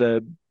than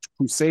the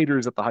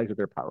crusaders at the height of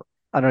their power.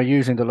 And are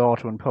using the law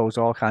to impose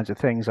all kinds of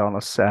things on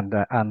us and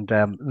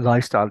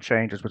lifestyle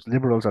changes, which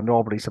liberals are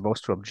normally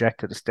supposed to object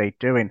to the state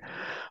doing.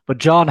 But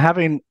John,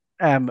 having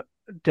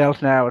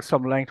dealt now at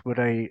some length with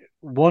a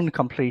one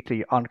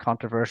completely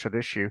uncontroversial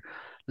issue,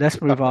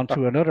 let's move on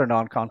to another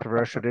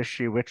non-controversial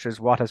issue, which is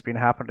what has been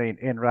happening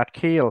in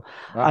Rathkeale.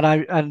 Ah,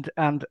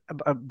 And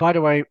by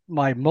the way,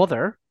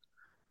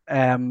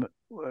 um,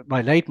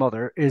 my late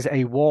mother is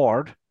a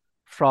ward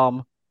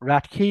from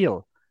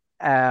Rathkeale.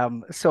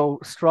 So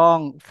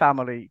strong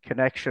family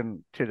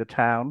connection to the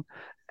town.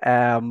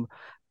 Um,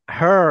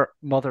 her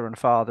mother and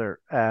father,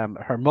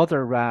 her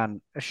mother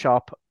ran a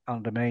shop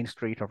on the main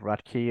street of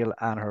Rathkeale,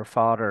 and her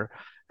father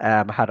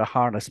had a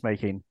harness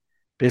making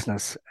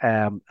business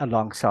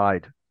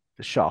alongside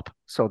the shop.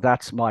 So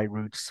that's my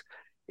roots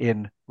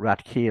in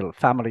Rathkeale,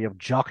 family of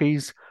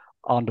jockeys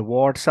on the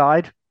ward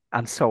side,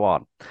 and so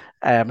on.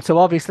 So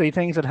obviously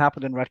things that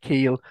happened in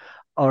Rathkeale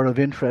are of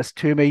interest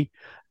to me.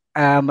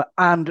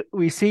 And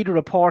we see the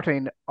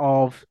reporting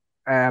of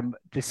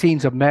the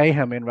scenes of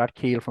mayhem in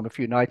Rathkeale from a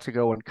few nights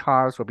ago, when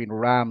cars were being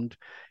rammed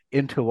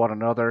into one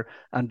another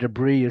and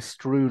debris is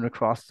strewn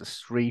across the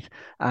street.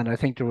 And I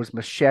think there was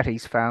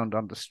machetes found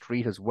on the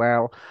street as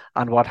well.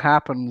 And what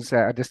happens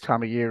at this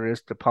time of year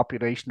is the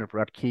population of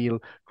Rathkeale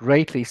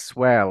greatly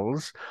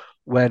swells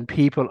when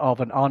people of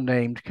an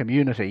unnamed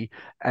community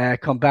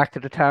come back to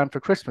the town for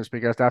Christmas,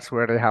 because that's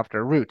where they have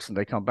their roots and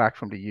they come back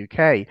from the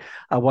UK.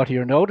 And what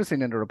you're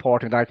noticing in the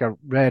reporting, like I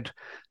read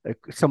a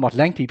somewhat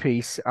lengthy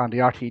piece on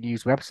the RT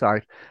News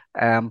website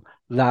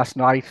last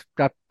night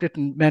that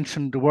didn't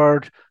mention the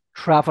word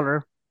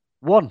traveller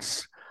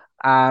once.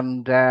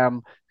 And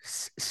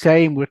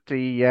same with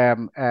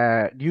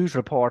the news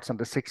reports on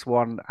the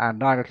 6-1 and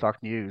 9 o'clock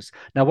news.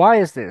 Now, why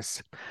is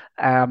this?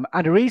 And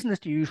the reason is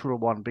the usual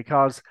one,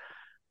 because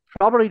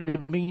probably the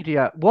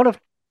media, it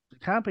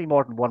can't be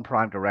more than one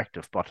prime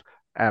directive, but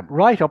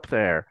right up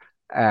there,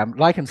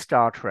 like in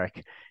Star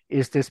Trek,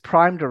 is this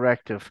prime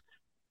directive: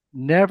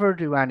 never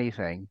do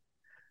anything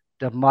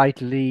that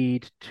might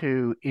lead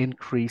to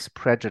increased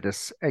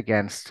prejudice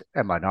against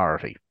a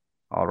minority.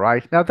 All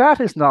right. Now, that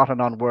is not an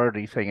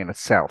unworthy thing in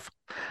itself.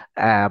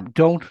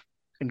 Don't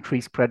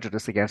increase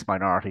prejudice against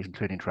minorities,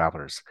 including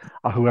travellers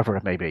or whoever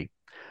it may be,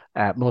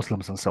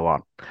 Muslims and so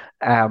on.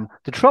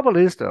 The trouble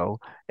is, though,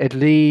 it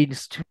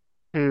leads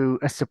to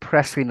a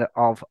suppressing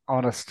of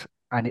honest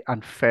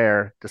and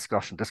fair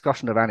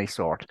discussion of any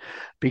sort,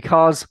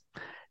 because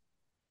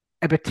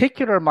a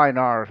particular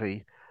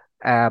minority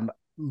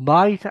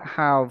might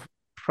have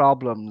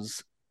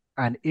problems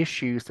and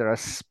issues that are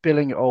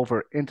spilling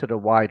over into the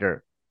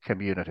wider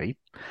community.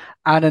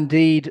 And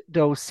indeed,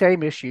 those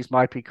same issues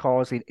might be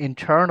causing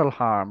internal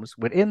harms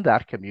within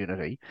that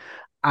community,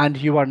 and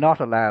you are not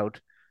allowed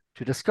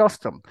to discuss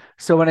them.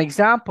 So, an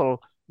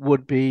example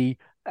would be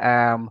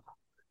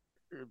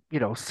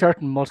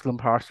certain Muslim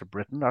parts of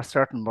Britain or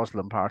certain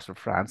Muslim parts of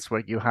France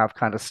where you have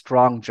kind of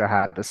strong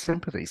jihadist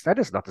sympathies. That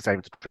is not the same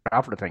as the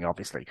traveller thing,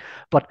 obviously,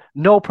 but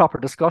no proper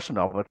discussion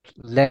of it,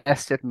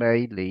 lest it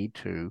may lead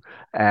to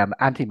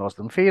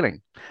anti-Muslim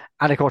feeling.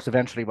 And of course,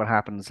 eventually what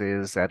happens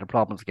is the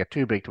problems get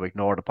too big to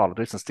ignore. The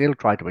politicians still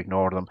try to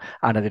ignore them,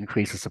 and it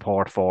increases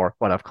support for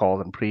what I've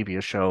called in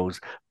previous shows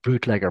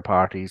bootlegger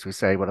parties who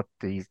say, well,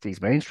 if these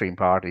mainstream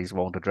parties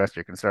won't address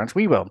your concerns,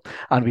 we will.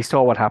 And we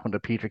saw what happened to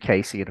Peter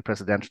Casey in the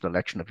presidential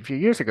election a few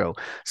years ago.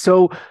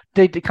 So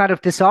the kind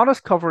of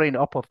dishonest covering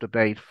up of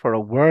debate for a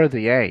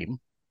worthy aim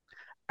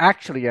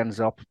actually ends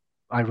up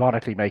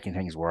ironically making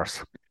things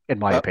worse, in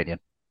my Uh, opinion.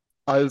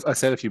 I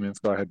said a few minutes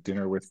ago I had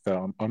dinner with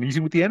on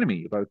Eating with the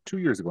Enemy about 2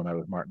 years ago now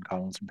with Martin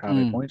Collins from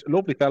Tally Mm, Point. A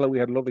lovely fellow. We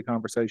had a lovely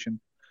conversation,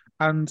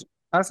 and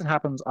as it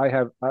happens, I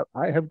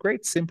have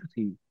great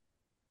sympathy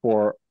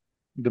for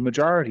the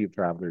majority of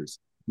travelers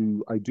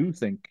who I do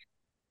think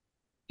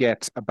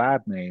get a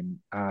bad name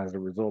as a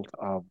result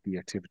of the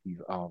activities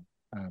of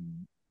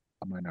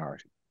a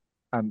minority.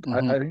 And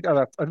mm-hmm,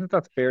 I think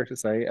that's fair to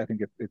say. I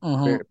think it's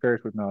mm-hmm. fair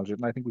to acknowledge it,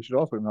 and I think we should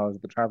also acknowledge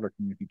that the traveller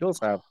community does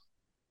have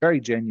very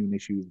genuine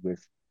issues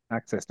with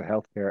access to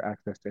healthcare,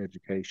 access to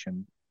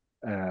education,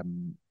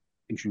 um,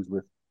 issues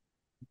with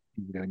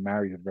people getting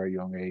married at a very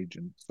young age,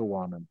 and so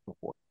on and so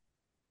forth.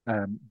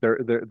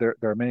 There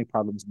are many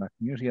problems in that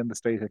community, and the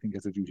state, I think,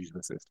 has a duty to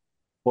assist.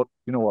 But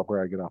you know what?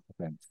 Where I get off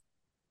the fence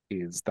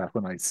is that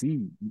when I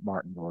see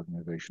Martin's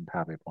organization,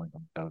 Tave Point,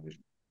 on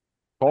television,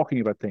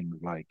 talking about things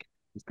like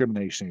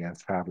discrimination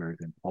against travellers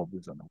in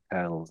pubs and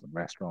hotels and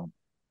restaurants,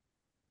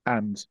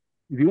 and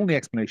the only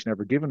explanation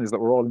ever given is that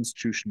we're all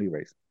institutionally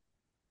racist.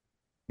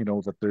 You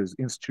know, that there's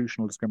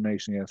institutional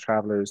discrimination against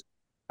travellers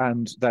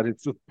and that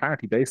it's just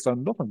partly based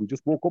on nothing. We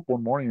just woke up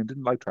one morning and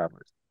didn't like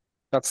travellers.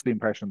 That's the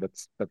impression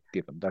that's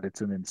given, that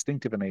it's an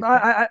instinctive innate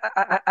thing.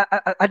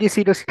 And you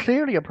see, there's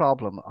clearly a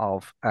problem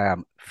of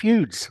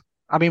feuds.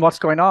 I mean, what's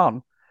going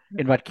on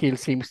in Red Keel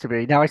seems to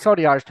be. Now, I saw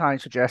the Irish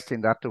Times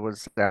suggesting that there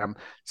was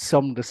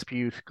some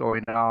dispute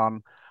going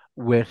on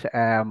with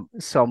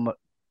some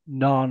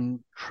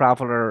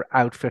non-traveller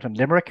outfit in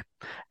Limerick.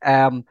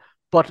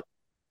 But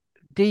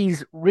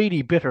these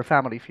really bitter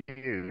family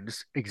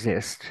feuds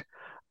exist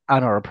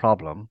and are a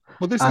problem,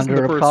 Well, and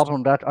they're a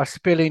problem that are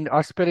spilling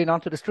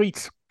onto the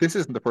streets. this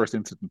isn't the first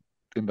incident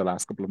in the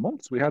last couple of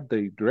months. We had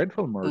the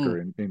dreadful Mm, murder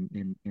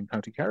in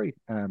County Kerry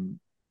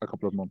a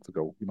couple of months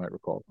ago, you might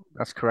recall.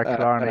 that's correct, Uh, uh,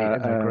 Killarney,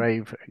 in uh,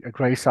 a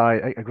grave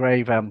side, a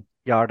grave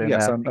yard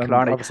yes, in and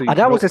Killarney, obviously and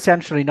that was no.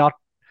 essentially not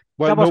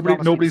Well, that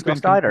wasn't obviously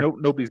discussed either.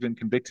 nobody's been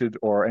convicted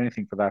or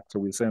anything for that, so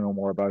we'll say no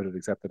more about it,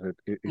 except that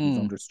it is Mm,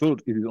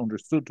 understood. It is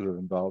understood to have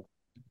involved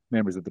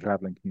members of the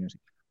travelling community.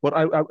 But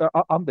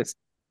on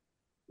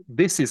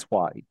this is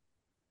why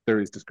there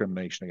is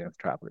discrimination against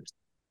travellers,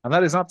 and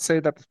that is not to say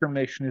that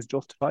discrimination is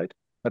justified.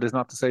 That is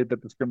not to say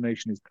that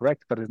discrimination is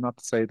correct. That is not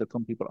to say that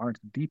some people aren't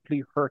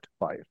deeply hurt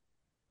by it,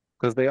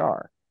 because they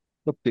are.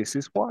 But this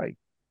is why.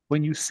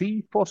 When you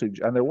see footage,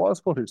 and there was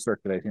footage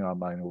circulating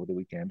online over the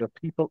weekend of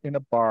people in a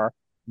bar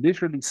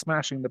literally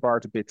smashing the bar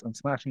to bits and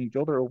smashing each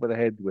other over the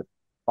head with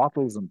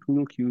bottles and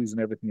pool cues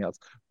and everything else,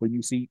 when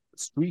you see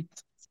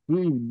streets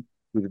strewn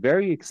with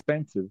very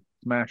expensive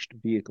smashed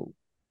vehicles,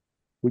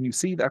 when you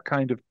see that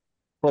kind of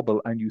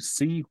trouble and you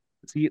see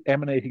it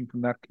emanating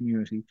from that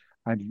community,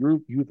 and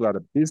you've got a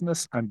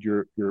business and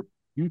your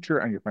future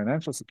and your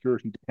financial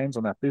security depends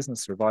on that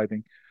business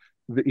surviving,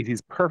 it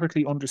is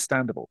perfectly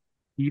understandable,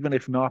 even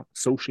if not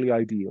socially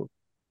ideal,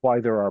 why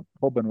there are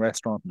pub and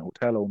restaurant and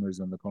hotel owners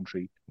in the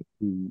country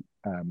who,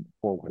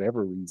 for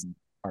whatever reason,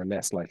 are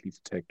less likely to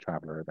take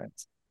traveller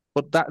events.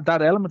 But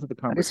that element of the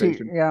and you see,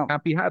 conversation yeah,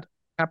 can't be had.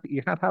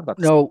 You can't have that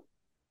discussion. no,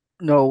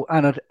 no,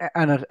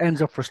 and it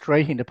ends up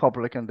frustrating the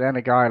public, and then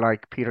a guy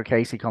like Peter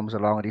Casey comes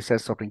along and he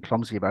says something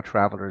clumsy about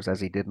travellers, as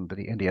he did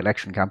in the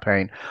election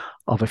campaign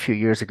of a few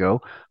years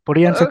ago, but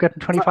he ends up Uh, getting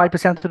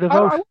 25% of the I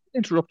vote. want to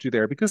interrupt you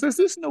there because there's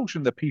this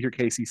notion that Peter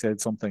Casey said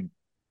something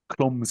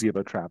clumsy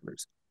about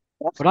travellers.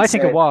 What did But he I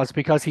think it say? was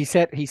because he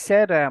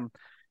said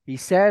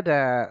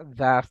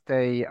that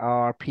they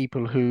are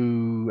people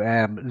who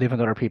live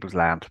on other people's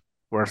land.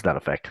 Where's that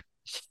effect?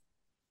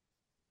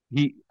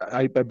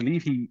 I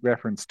believe he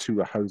referenced to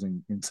a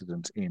housing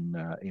incident in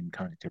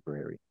County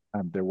Tipperary,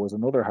 and there was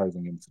another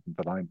housing incident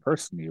that I'm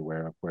personally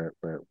aware of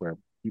where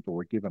people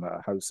were given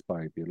a house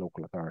by the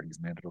local authorities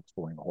and ended up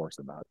throwing a horse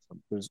in the house. And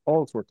there's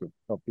all sorts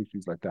of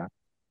issues like that.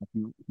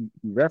 He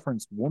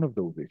referenced one of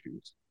those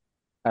issues,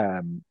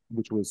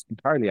 which was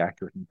entirely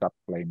accurate and got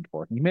blamed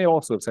for it. And he may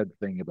also have said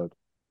the thing about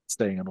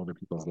staying on other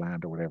people's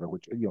land or whatever,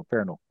 which,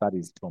 fair enough, that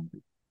is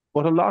clumsy.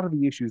 But a lot of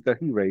the issues that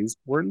he raised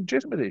were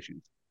legitimate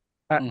issues,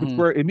 which Hmm.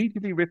 were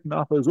immediately written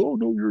off as, oh,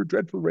 no, you're a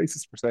dreadful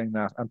racist for saying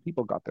that. And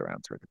people got their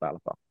answer at the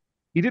ballot box.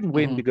 He didn't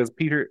win Hmm. because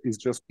Peter he's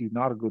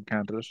not a good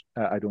candidate.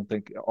 I don't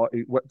think. It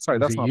Sorry, was a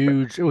that's not fair.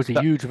 huge, it was a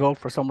That, huge vote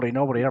for somebody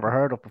nobody ever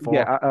heard of yeah,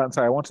 before. I'm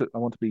sorry. I want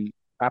to be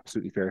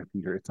absolutely fair to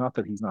Peter. It's not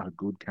that he's not a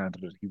good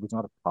candidate. He was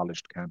not a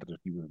polished candidate.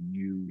 He was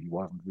new. He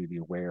wasn't really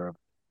aware of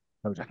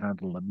how to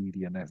handle the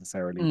media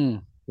necessarily.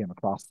 Mm. came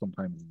across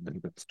sometimes a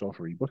little bit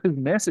stuttery, but his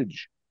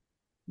message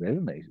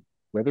resonated,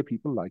 whether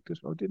people liked it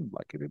or didn't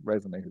like it. It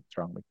resonated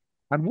strongly.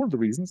 And one of the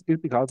reasons is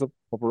because of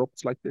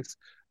cover-ups like this.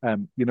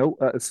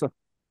 So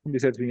somebody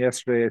said to me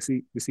yesterday,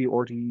 you see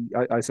RT,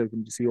 I said,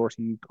 you see RT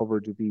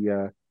covered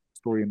the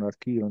story in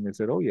Rathkeel, and they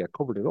said, oh yeah,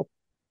 covered it up.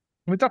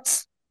 I mean,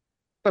 that's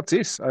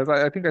it.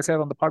 I think I said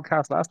on the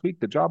podcast last week,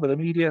 the job of the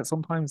media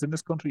sometimes in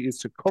this country is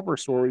to cover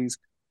stories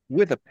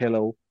with a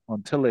pillow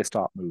until they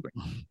stop moving.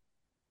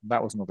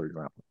 That was another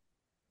example.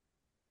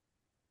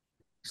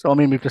 So, I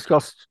mean, we've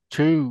discussed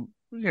two,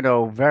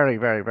 very,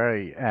 very,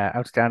 very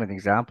outstanding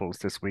examples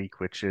this week,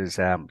 which is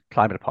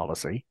climate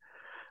policy,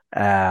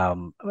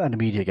 and the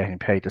media getting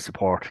paid to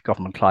support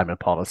government climate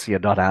policy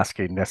and not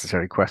asking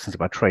necessary questions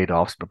about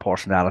trade-offs,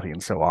 proportionality,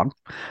 and so on.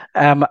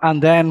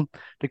 And then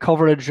the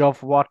coverage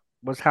of what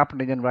was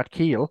happening in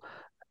Rathkeel,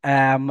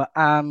 and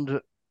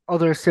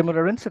other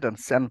similar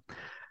incidents.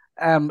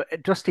 And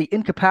just the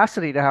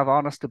incapacity to have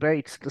honest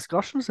debates,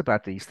 discussions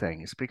about these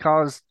things,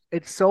 because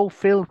it's so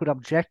filled with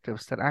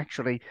objectives that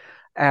actually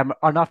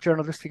are not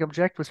journalistic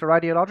objectives, they're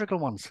ideological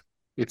ones.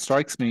 It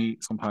strikes me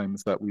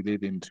sometimes that we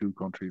live in two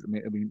countries.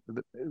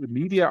 The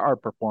media are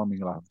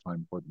performing a lot of the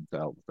time for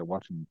themselves. They're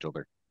watching each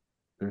other.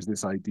 There's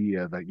this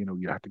idea that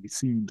you have to be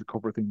seen to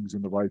cover things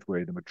in the right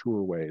way, the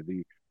mature way,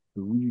 the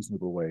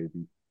reasonable way,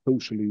 the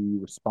socially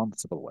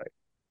responsible way.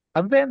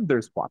 And then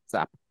there's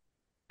WhatsApp.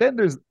 Then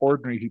there's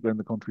ordinary people in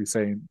the country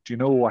saying, "Do you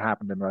know what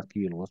happened in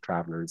Rathkeel with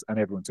travellers?" And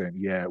everyone's saying,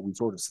 "Yeah, we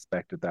sort of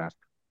suspected that."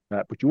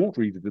 But you won't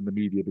read it in the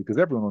media because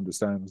everyone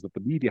understands that the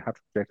media have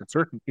to project a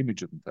certain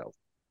image of themselves.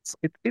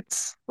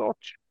 It's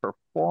such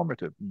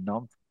performative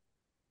nonsense.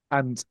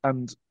 And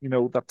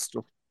that's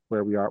just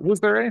where we are. Was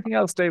there anything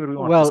else, David, we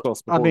want to Well,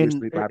 discuss I before we wish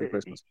mean, people happy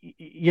Christmas?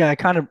 yeah, it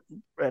kind of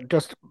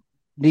just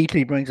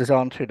neatly brings us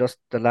on to just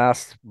the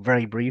last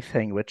very brief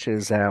thing, which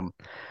is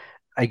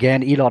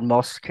again Elon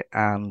Musk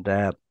and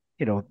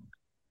you know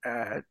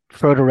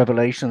further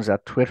revelations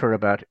at Twitter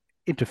about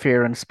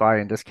interference by,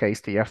 in this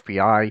case, the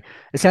FBI,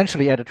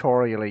 essentially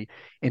editorially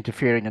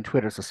interfering in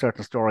Twitter so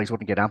certain stories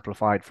wouldn't get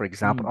amplified, for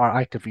example, Mm. or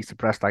actively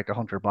suppressed, like the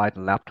Hunter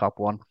Biden laptop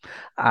one,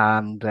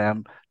 and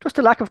just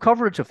a lack of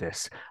coverage of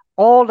this.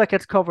 All that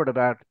gets covered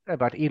about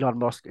Elon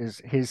Musk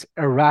is his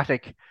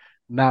erratic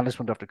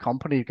management of the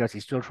company because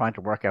he's still trying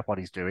to work out what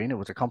he's doing. It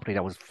was a company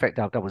that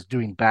was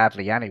doing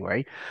badly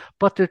anyway,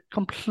 but the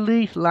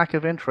complete lack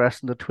of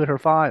interest in the Twitter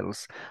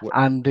files Well,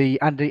 and the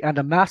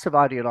massive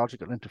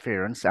ideological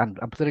interference and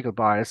political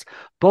bias,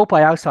 both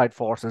by outside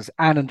forces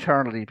and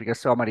internally, because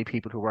so many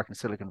people who work in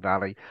Silicon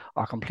Valley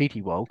are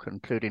completely woke,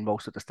 including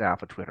most of the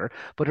staff at Twitter.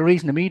 But the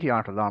reason the media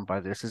aren't alarmed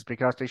by this is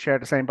because they share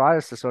the same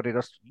biases, so they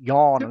just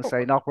yawn and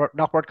say not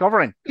worth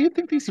covering. you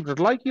think these people are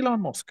like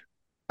Elon Musk?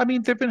 I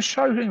mean, they've been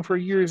shouting for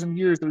years and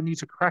years that we need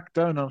to crack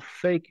down on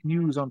fake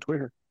news on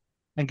Twitter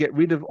and get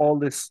rid of all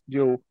this,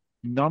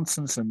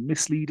 nonsense and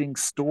misleading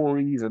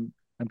stories and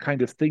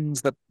kind of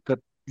things that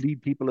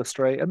lead people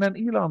astray. And then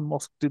Elon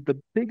Musk did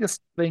the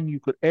biggest thing you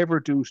could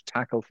ever do to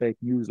tackle fake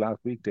news last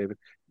week, David.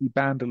 He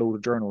banned a load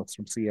of journalists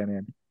from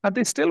CNN, and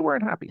they still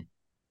weren't happy.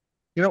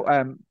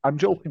 I'm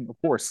joking, of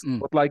course, Mm.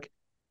 but like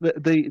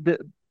the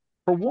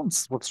for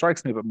once, what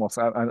strikes me about Musk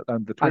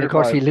and the And Twitter of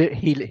course, file.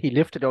 he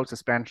lifted those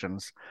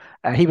suspensions.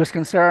 He was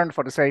concerned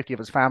for the safety of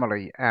his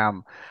family,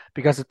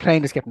 because his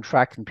plane is getting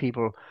tracked, and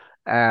people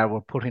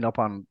were putting up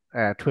on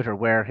Twitter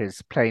where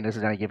his plane is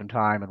at any given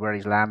time and where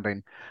he's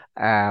landing.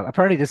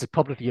 Apparently, this is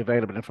publicly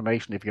available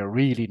information if you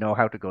really know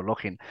how to go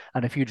looking.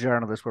 And a few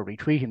journalists were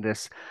retweeting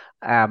this,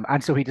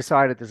 and so he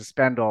decided to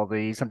suspend all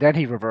these. And then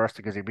he reversed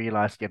it because he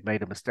realized he had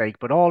made a mistake.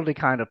 But all the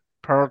kind of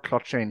pearl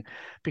clutching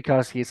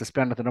because he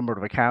suspended the number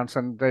of accounts,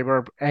 and they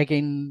were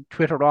egging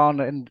Twitter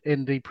on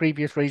in the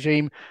previous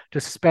regime to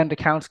suspend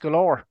accounts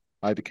galore.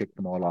 I'd have kicked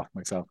them all off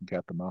myself and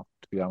kept them off,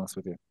 to be honest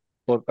with you.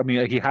 But I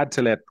mean, he had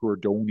to let poor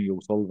Donny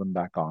O'Sullivan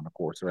back on, of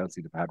course, or else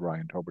he'd have had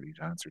Ryan Tubridy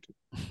to answer to.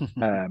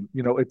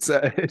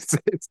 It's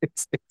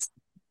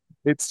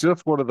it's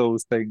just one of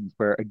those things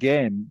where,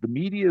 again, the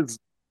media's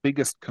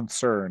biggest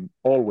concern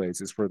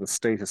always is for the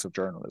status of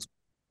journalism.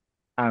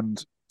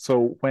 And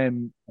so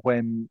when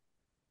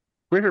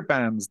Twitter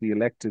bans the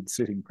elected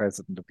sitting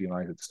president of the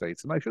United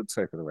States, and I should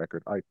say for the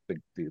record, I think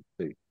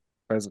the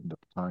president at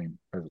the time,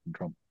 President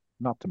Trump,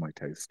 not to my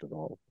taste at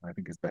all. I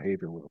think his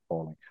behavior was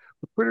appalling.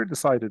 But Twitter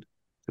decided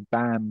to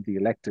ban the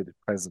elected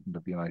president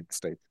of the United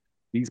States.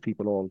 These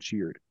people all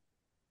cheered.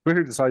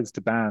 Twitter decides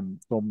to ban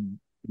some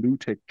blue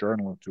tick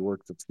journalist who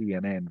works at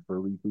CNN for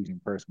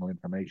retweeting personal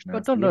information. And But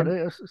it's no, the no, end.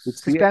 they It's the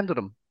suspended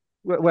him.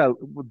 well,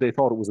 they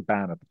thought it was a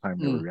ban at the time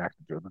they were Mm,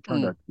 reacting to it. It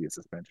turned mm, out to be a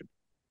suspension.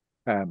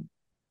 Um,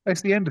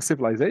 it's the end of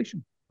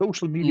civilization.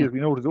 Social media, mm. as we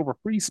know, is over.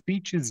 Free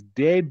speech is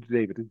dead,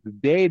 David. It's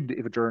dead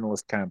if a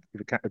journalist can't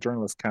a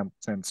journalist can't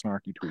send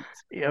snarky tweets.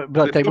 Yeah,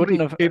 but If they wouldn't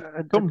somebody, have.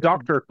 if some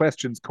doctor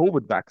questions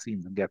COVID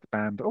vaccines and gets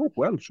banned, oh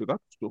well, sure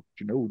that's stuff.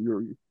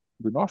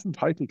 You're not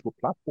entitled to a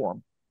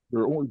platform.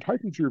 You're only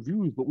entitled to your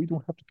views, but we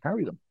don't have to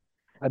carry them.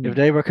 I If mean,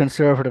 they were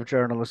conservative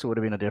journalists, it would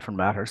have been a different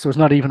matter. So it's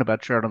not even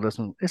about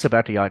journalism; it's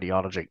about the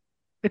ideology.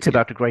 It's yeah,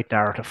 about the great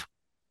narrative,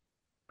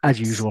 as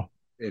it's usual.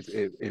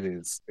 it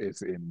is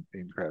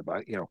incredible.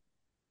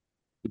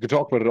 We could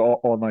talk about it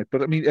all night,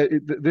 but I mean,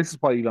 this is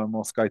why Elon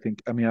Musk. I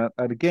think. I mean,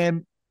 and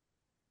again,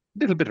 a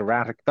little bit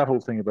erratic. That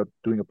whole thing about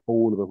doing a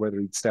poll about whether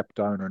he'd step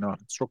down or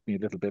not. It struck me a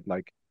little bit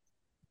like,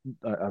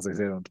 as I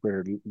said on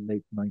Twitter,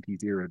 late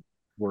 '90s era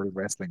World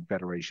Wrestling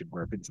Federation,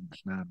 where Vincent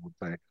McMahon would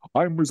say,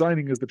 "I'm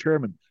resigning as the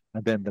chairman,"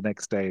 and then the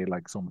next day,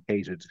 like some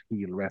hated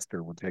heel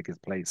wrestler would take his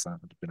place, and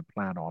it had been a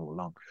plan all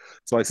along.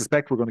 So I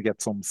suspect we're going to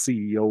get some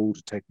CEO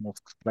to take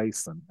Musk's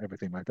place and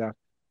everything like that.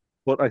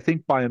 But I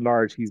think by and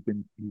large he's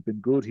been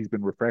good. He's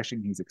been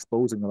refreshing. He's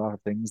exposing a lot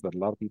of things that a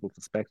lot of people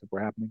suspected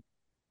were happening,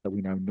 that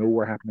we now know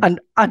were happening.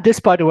 And this,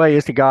 by the way,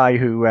 is the guy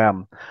who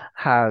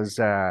has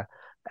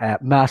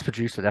mass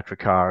produced electric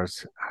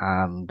cars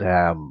and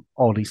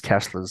all these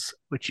Teslas,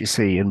 which you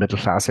see in middle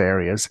class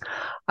areas.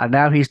 And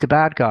now he's the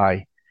bad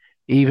guy,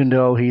 even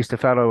though he's the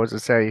fellow, as I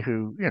say,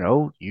 who,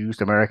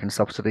 used American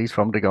subsidies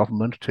from the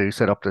government to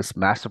set up this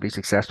massively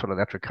successful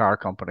electric car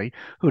company,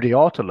 who they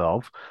ought to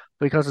love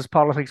because his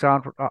politics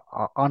aren't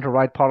the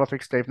right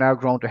politics. They've now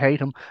grown to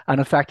hate him. And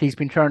in fact, he's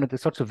been turned into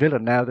such a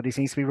villain now that he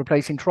seems to be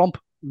replacing Trump.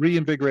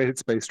 Reinvigorated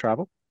space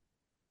travel.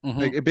 Mm-hmm.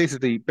 Like it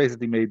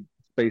basically made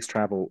space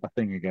travel a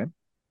thing again.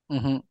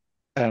 Mm-hmm.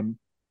 Um,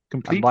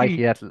 Might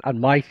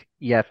completely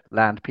yet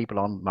land people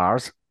on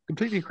Mars.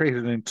 completely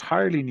created an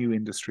entirely new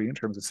industry in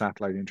terms of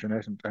satellite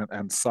internet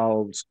and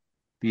solved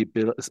the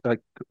ability, like,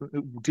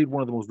 did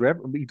one of the most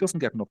he doesn't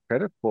get enough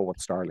credit for what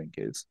Starlink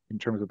is in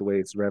terms of the way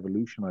it's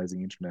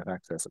revolutionizing internet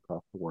access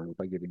across the world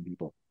by giving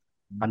people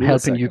And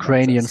helping millisecond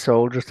Ukrainian access.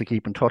 soldiers to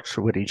keep in touch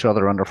with each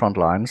other on the front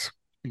lines.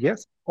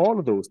 Yes, all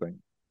of those things.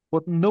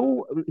 But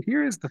no,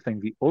 here is the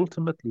thing: the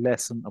ultimate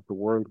lesson of the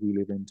world we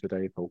live in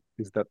today, folks,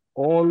 is that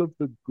all of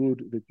the good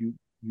that you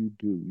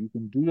do, you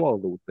can do all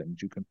those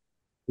things. You can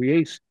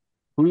create,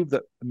 prove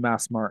that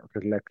mass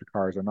market electric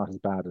cars are not as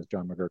bad as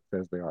John McGurk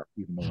says they are,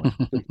 even though I'm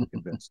completely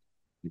convinced.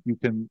 You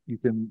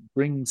can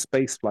bring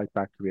space flight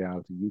back to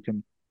reality. You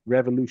can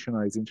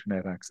revolutionize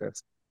internet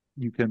access.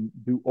 You can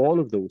do all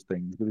of those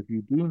things, but if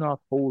you do not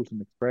hold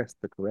and express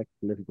the correct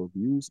political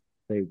views,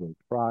 they will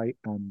try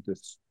and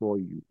destroy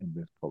you in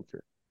this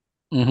culture.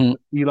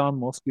 Mm-hmm. Elon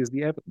Musk is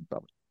the evidence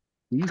of it.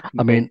 These I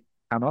people mean,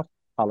 cannot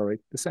tolerate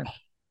dissent.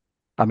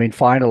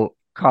 final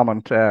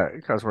comment,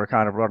 because we're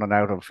kind of running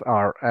out of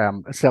our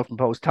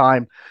self-imposed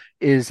time,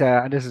 is,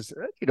 and this is,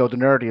 the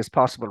nerdiest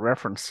possible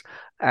reference.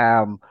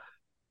 Um,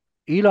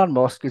 Elon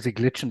Musk is a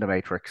glitch in the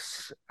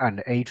matrix,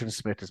 and Agent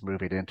Smith is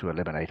moving in to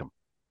eliminate him.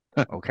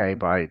 Okay,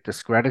 by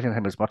discrediting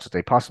him as much as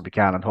they possibly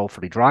can and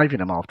hopefully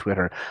driving him off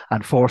Twitter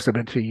and force him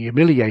into a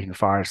humiliating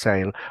fire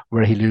sale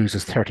where he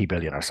loses 30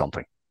 billion or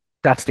something.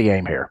 That's the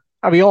aim here.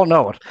 And we all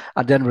know it.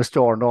 And then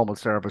restore normal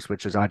service,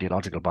 which is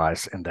ideological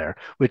bias in there,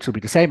 which will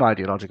be the same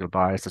ideological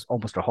bias as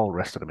almost the whole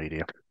rest of the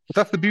media. But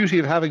that's the beauty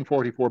of having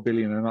 44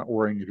 billion and not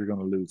worrying if you're going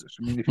to lose it.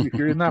 I mean, if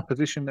you're in that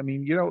position, I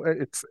mean,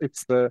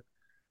 it's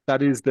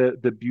that is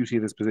the beauty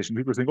of this position.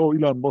 People are saying, "Oh,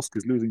 Elon Musk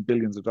is losing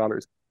billions of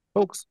dollars."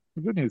 Folks,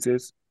 the good news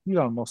is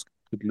Elon Musk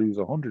could lose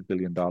 $100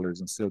 billion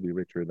and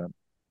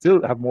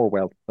still have more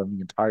wealth than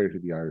the entirety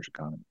of the Irish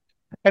economy.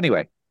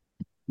 Anyway,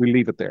 we'll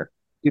leave it there.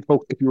 If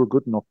you were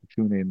good enough to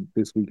tune in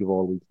this week of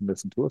all weeks and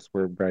listen to us,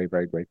 we're very,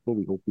 very grateful.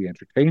 We hope we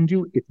entertained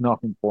you, if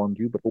not informed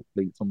you, but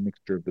hopefully some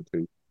mixture of the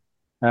two.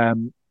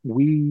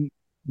 We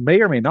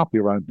may or may not be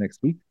around next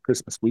week,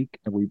 Christmas week,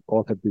 and we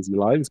all have busy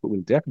lives, but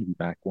we'll definitely be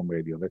back one way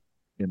or the other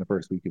in the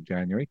first week of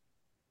January.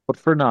 But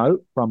for now,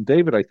 from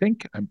David, I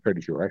think, I'm pretty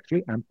sure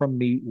actually, and from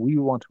me, we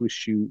want to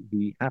wish you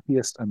the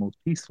happiest and most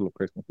peaceful of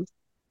Christmases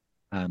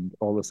and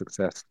all the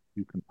success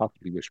you can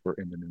possibly wish for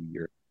in the new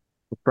year.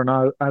 But for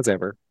now, as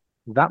ever,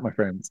 that, my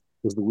friends,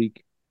 was the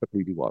week that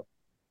really was.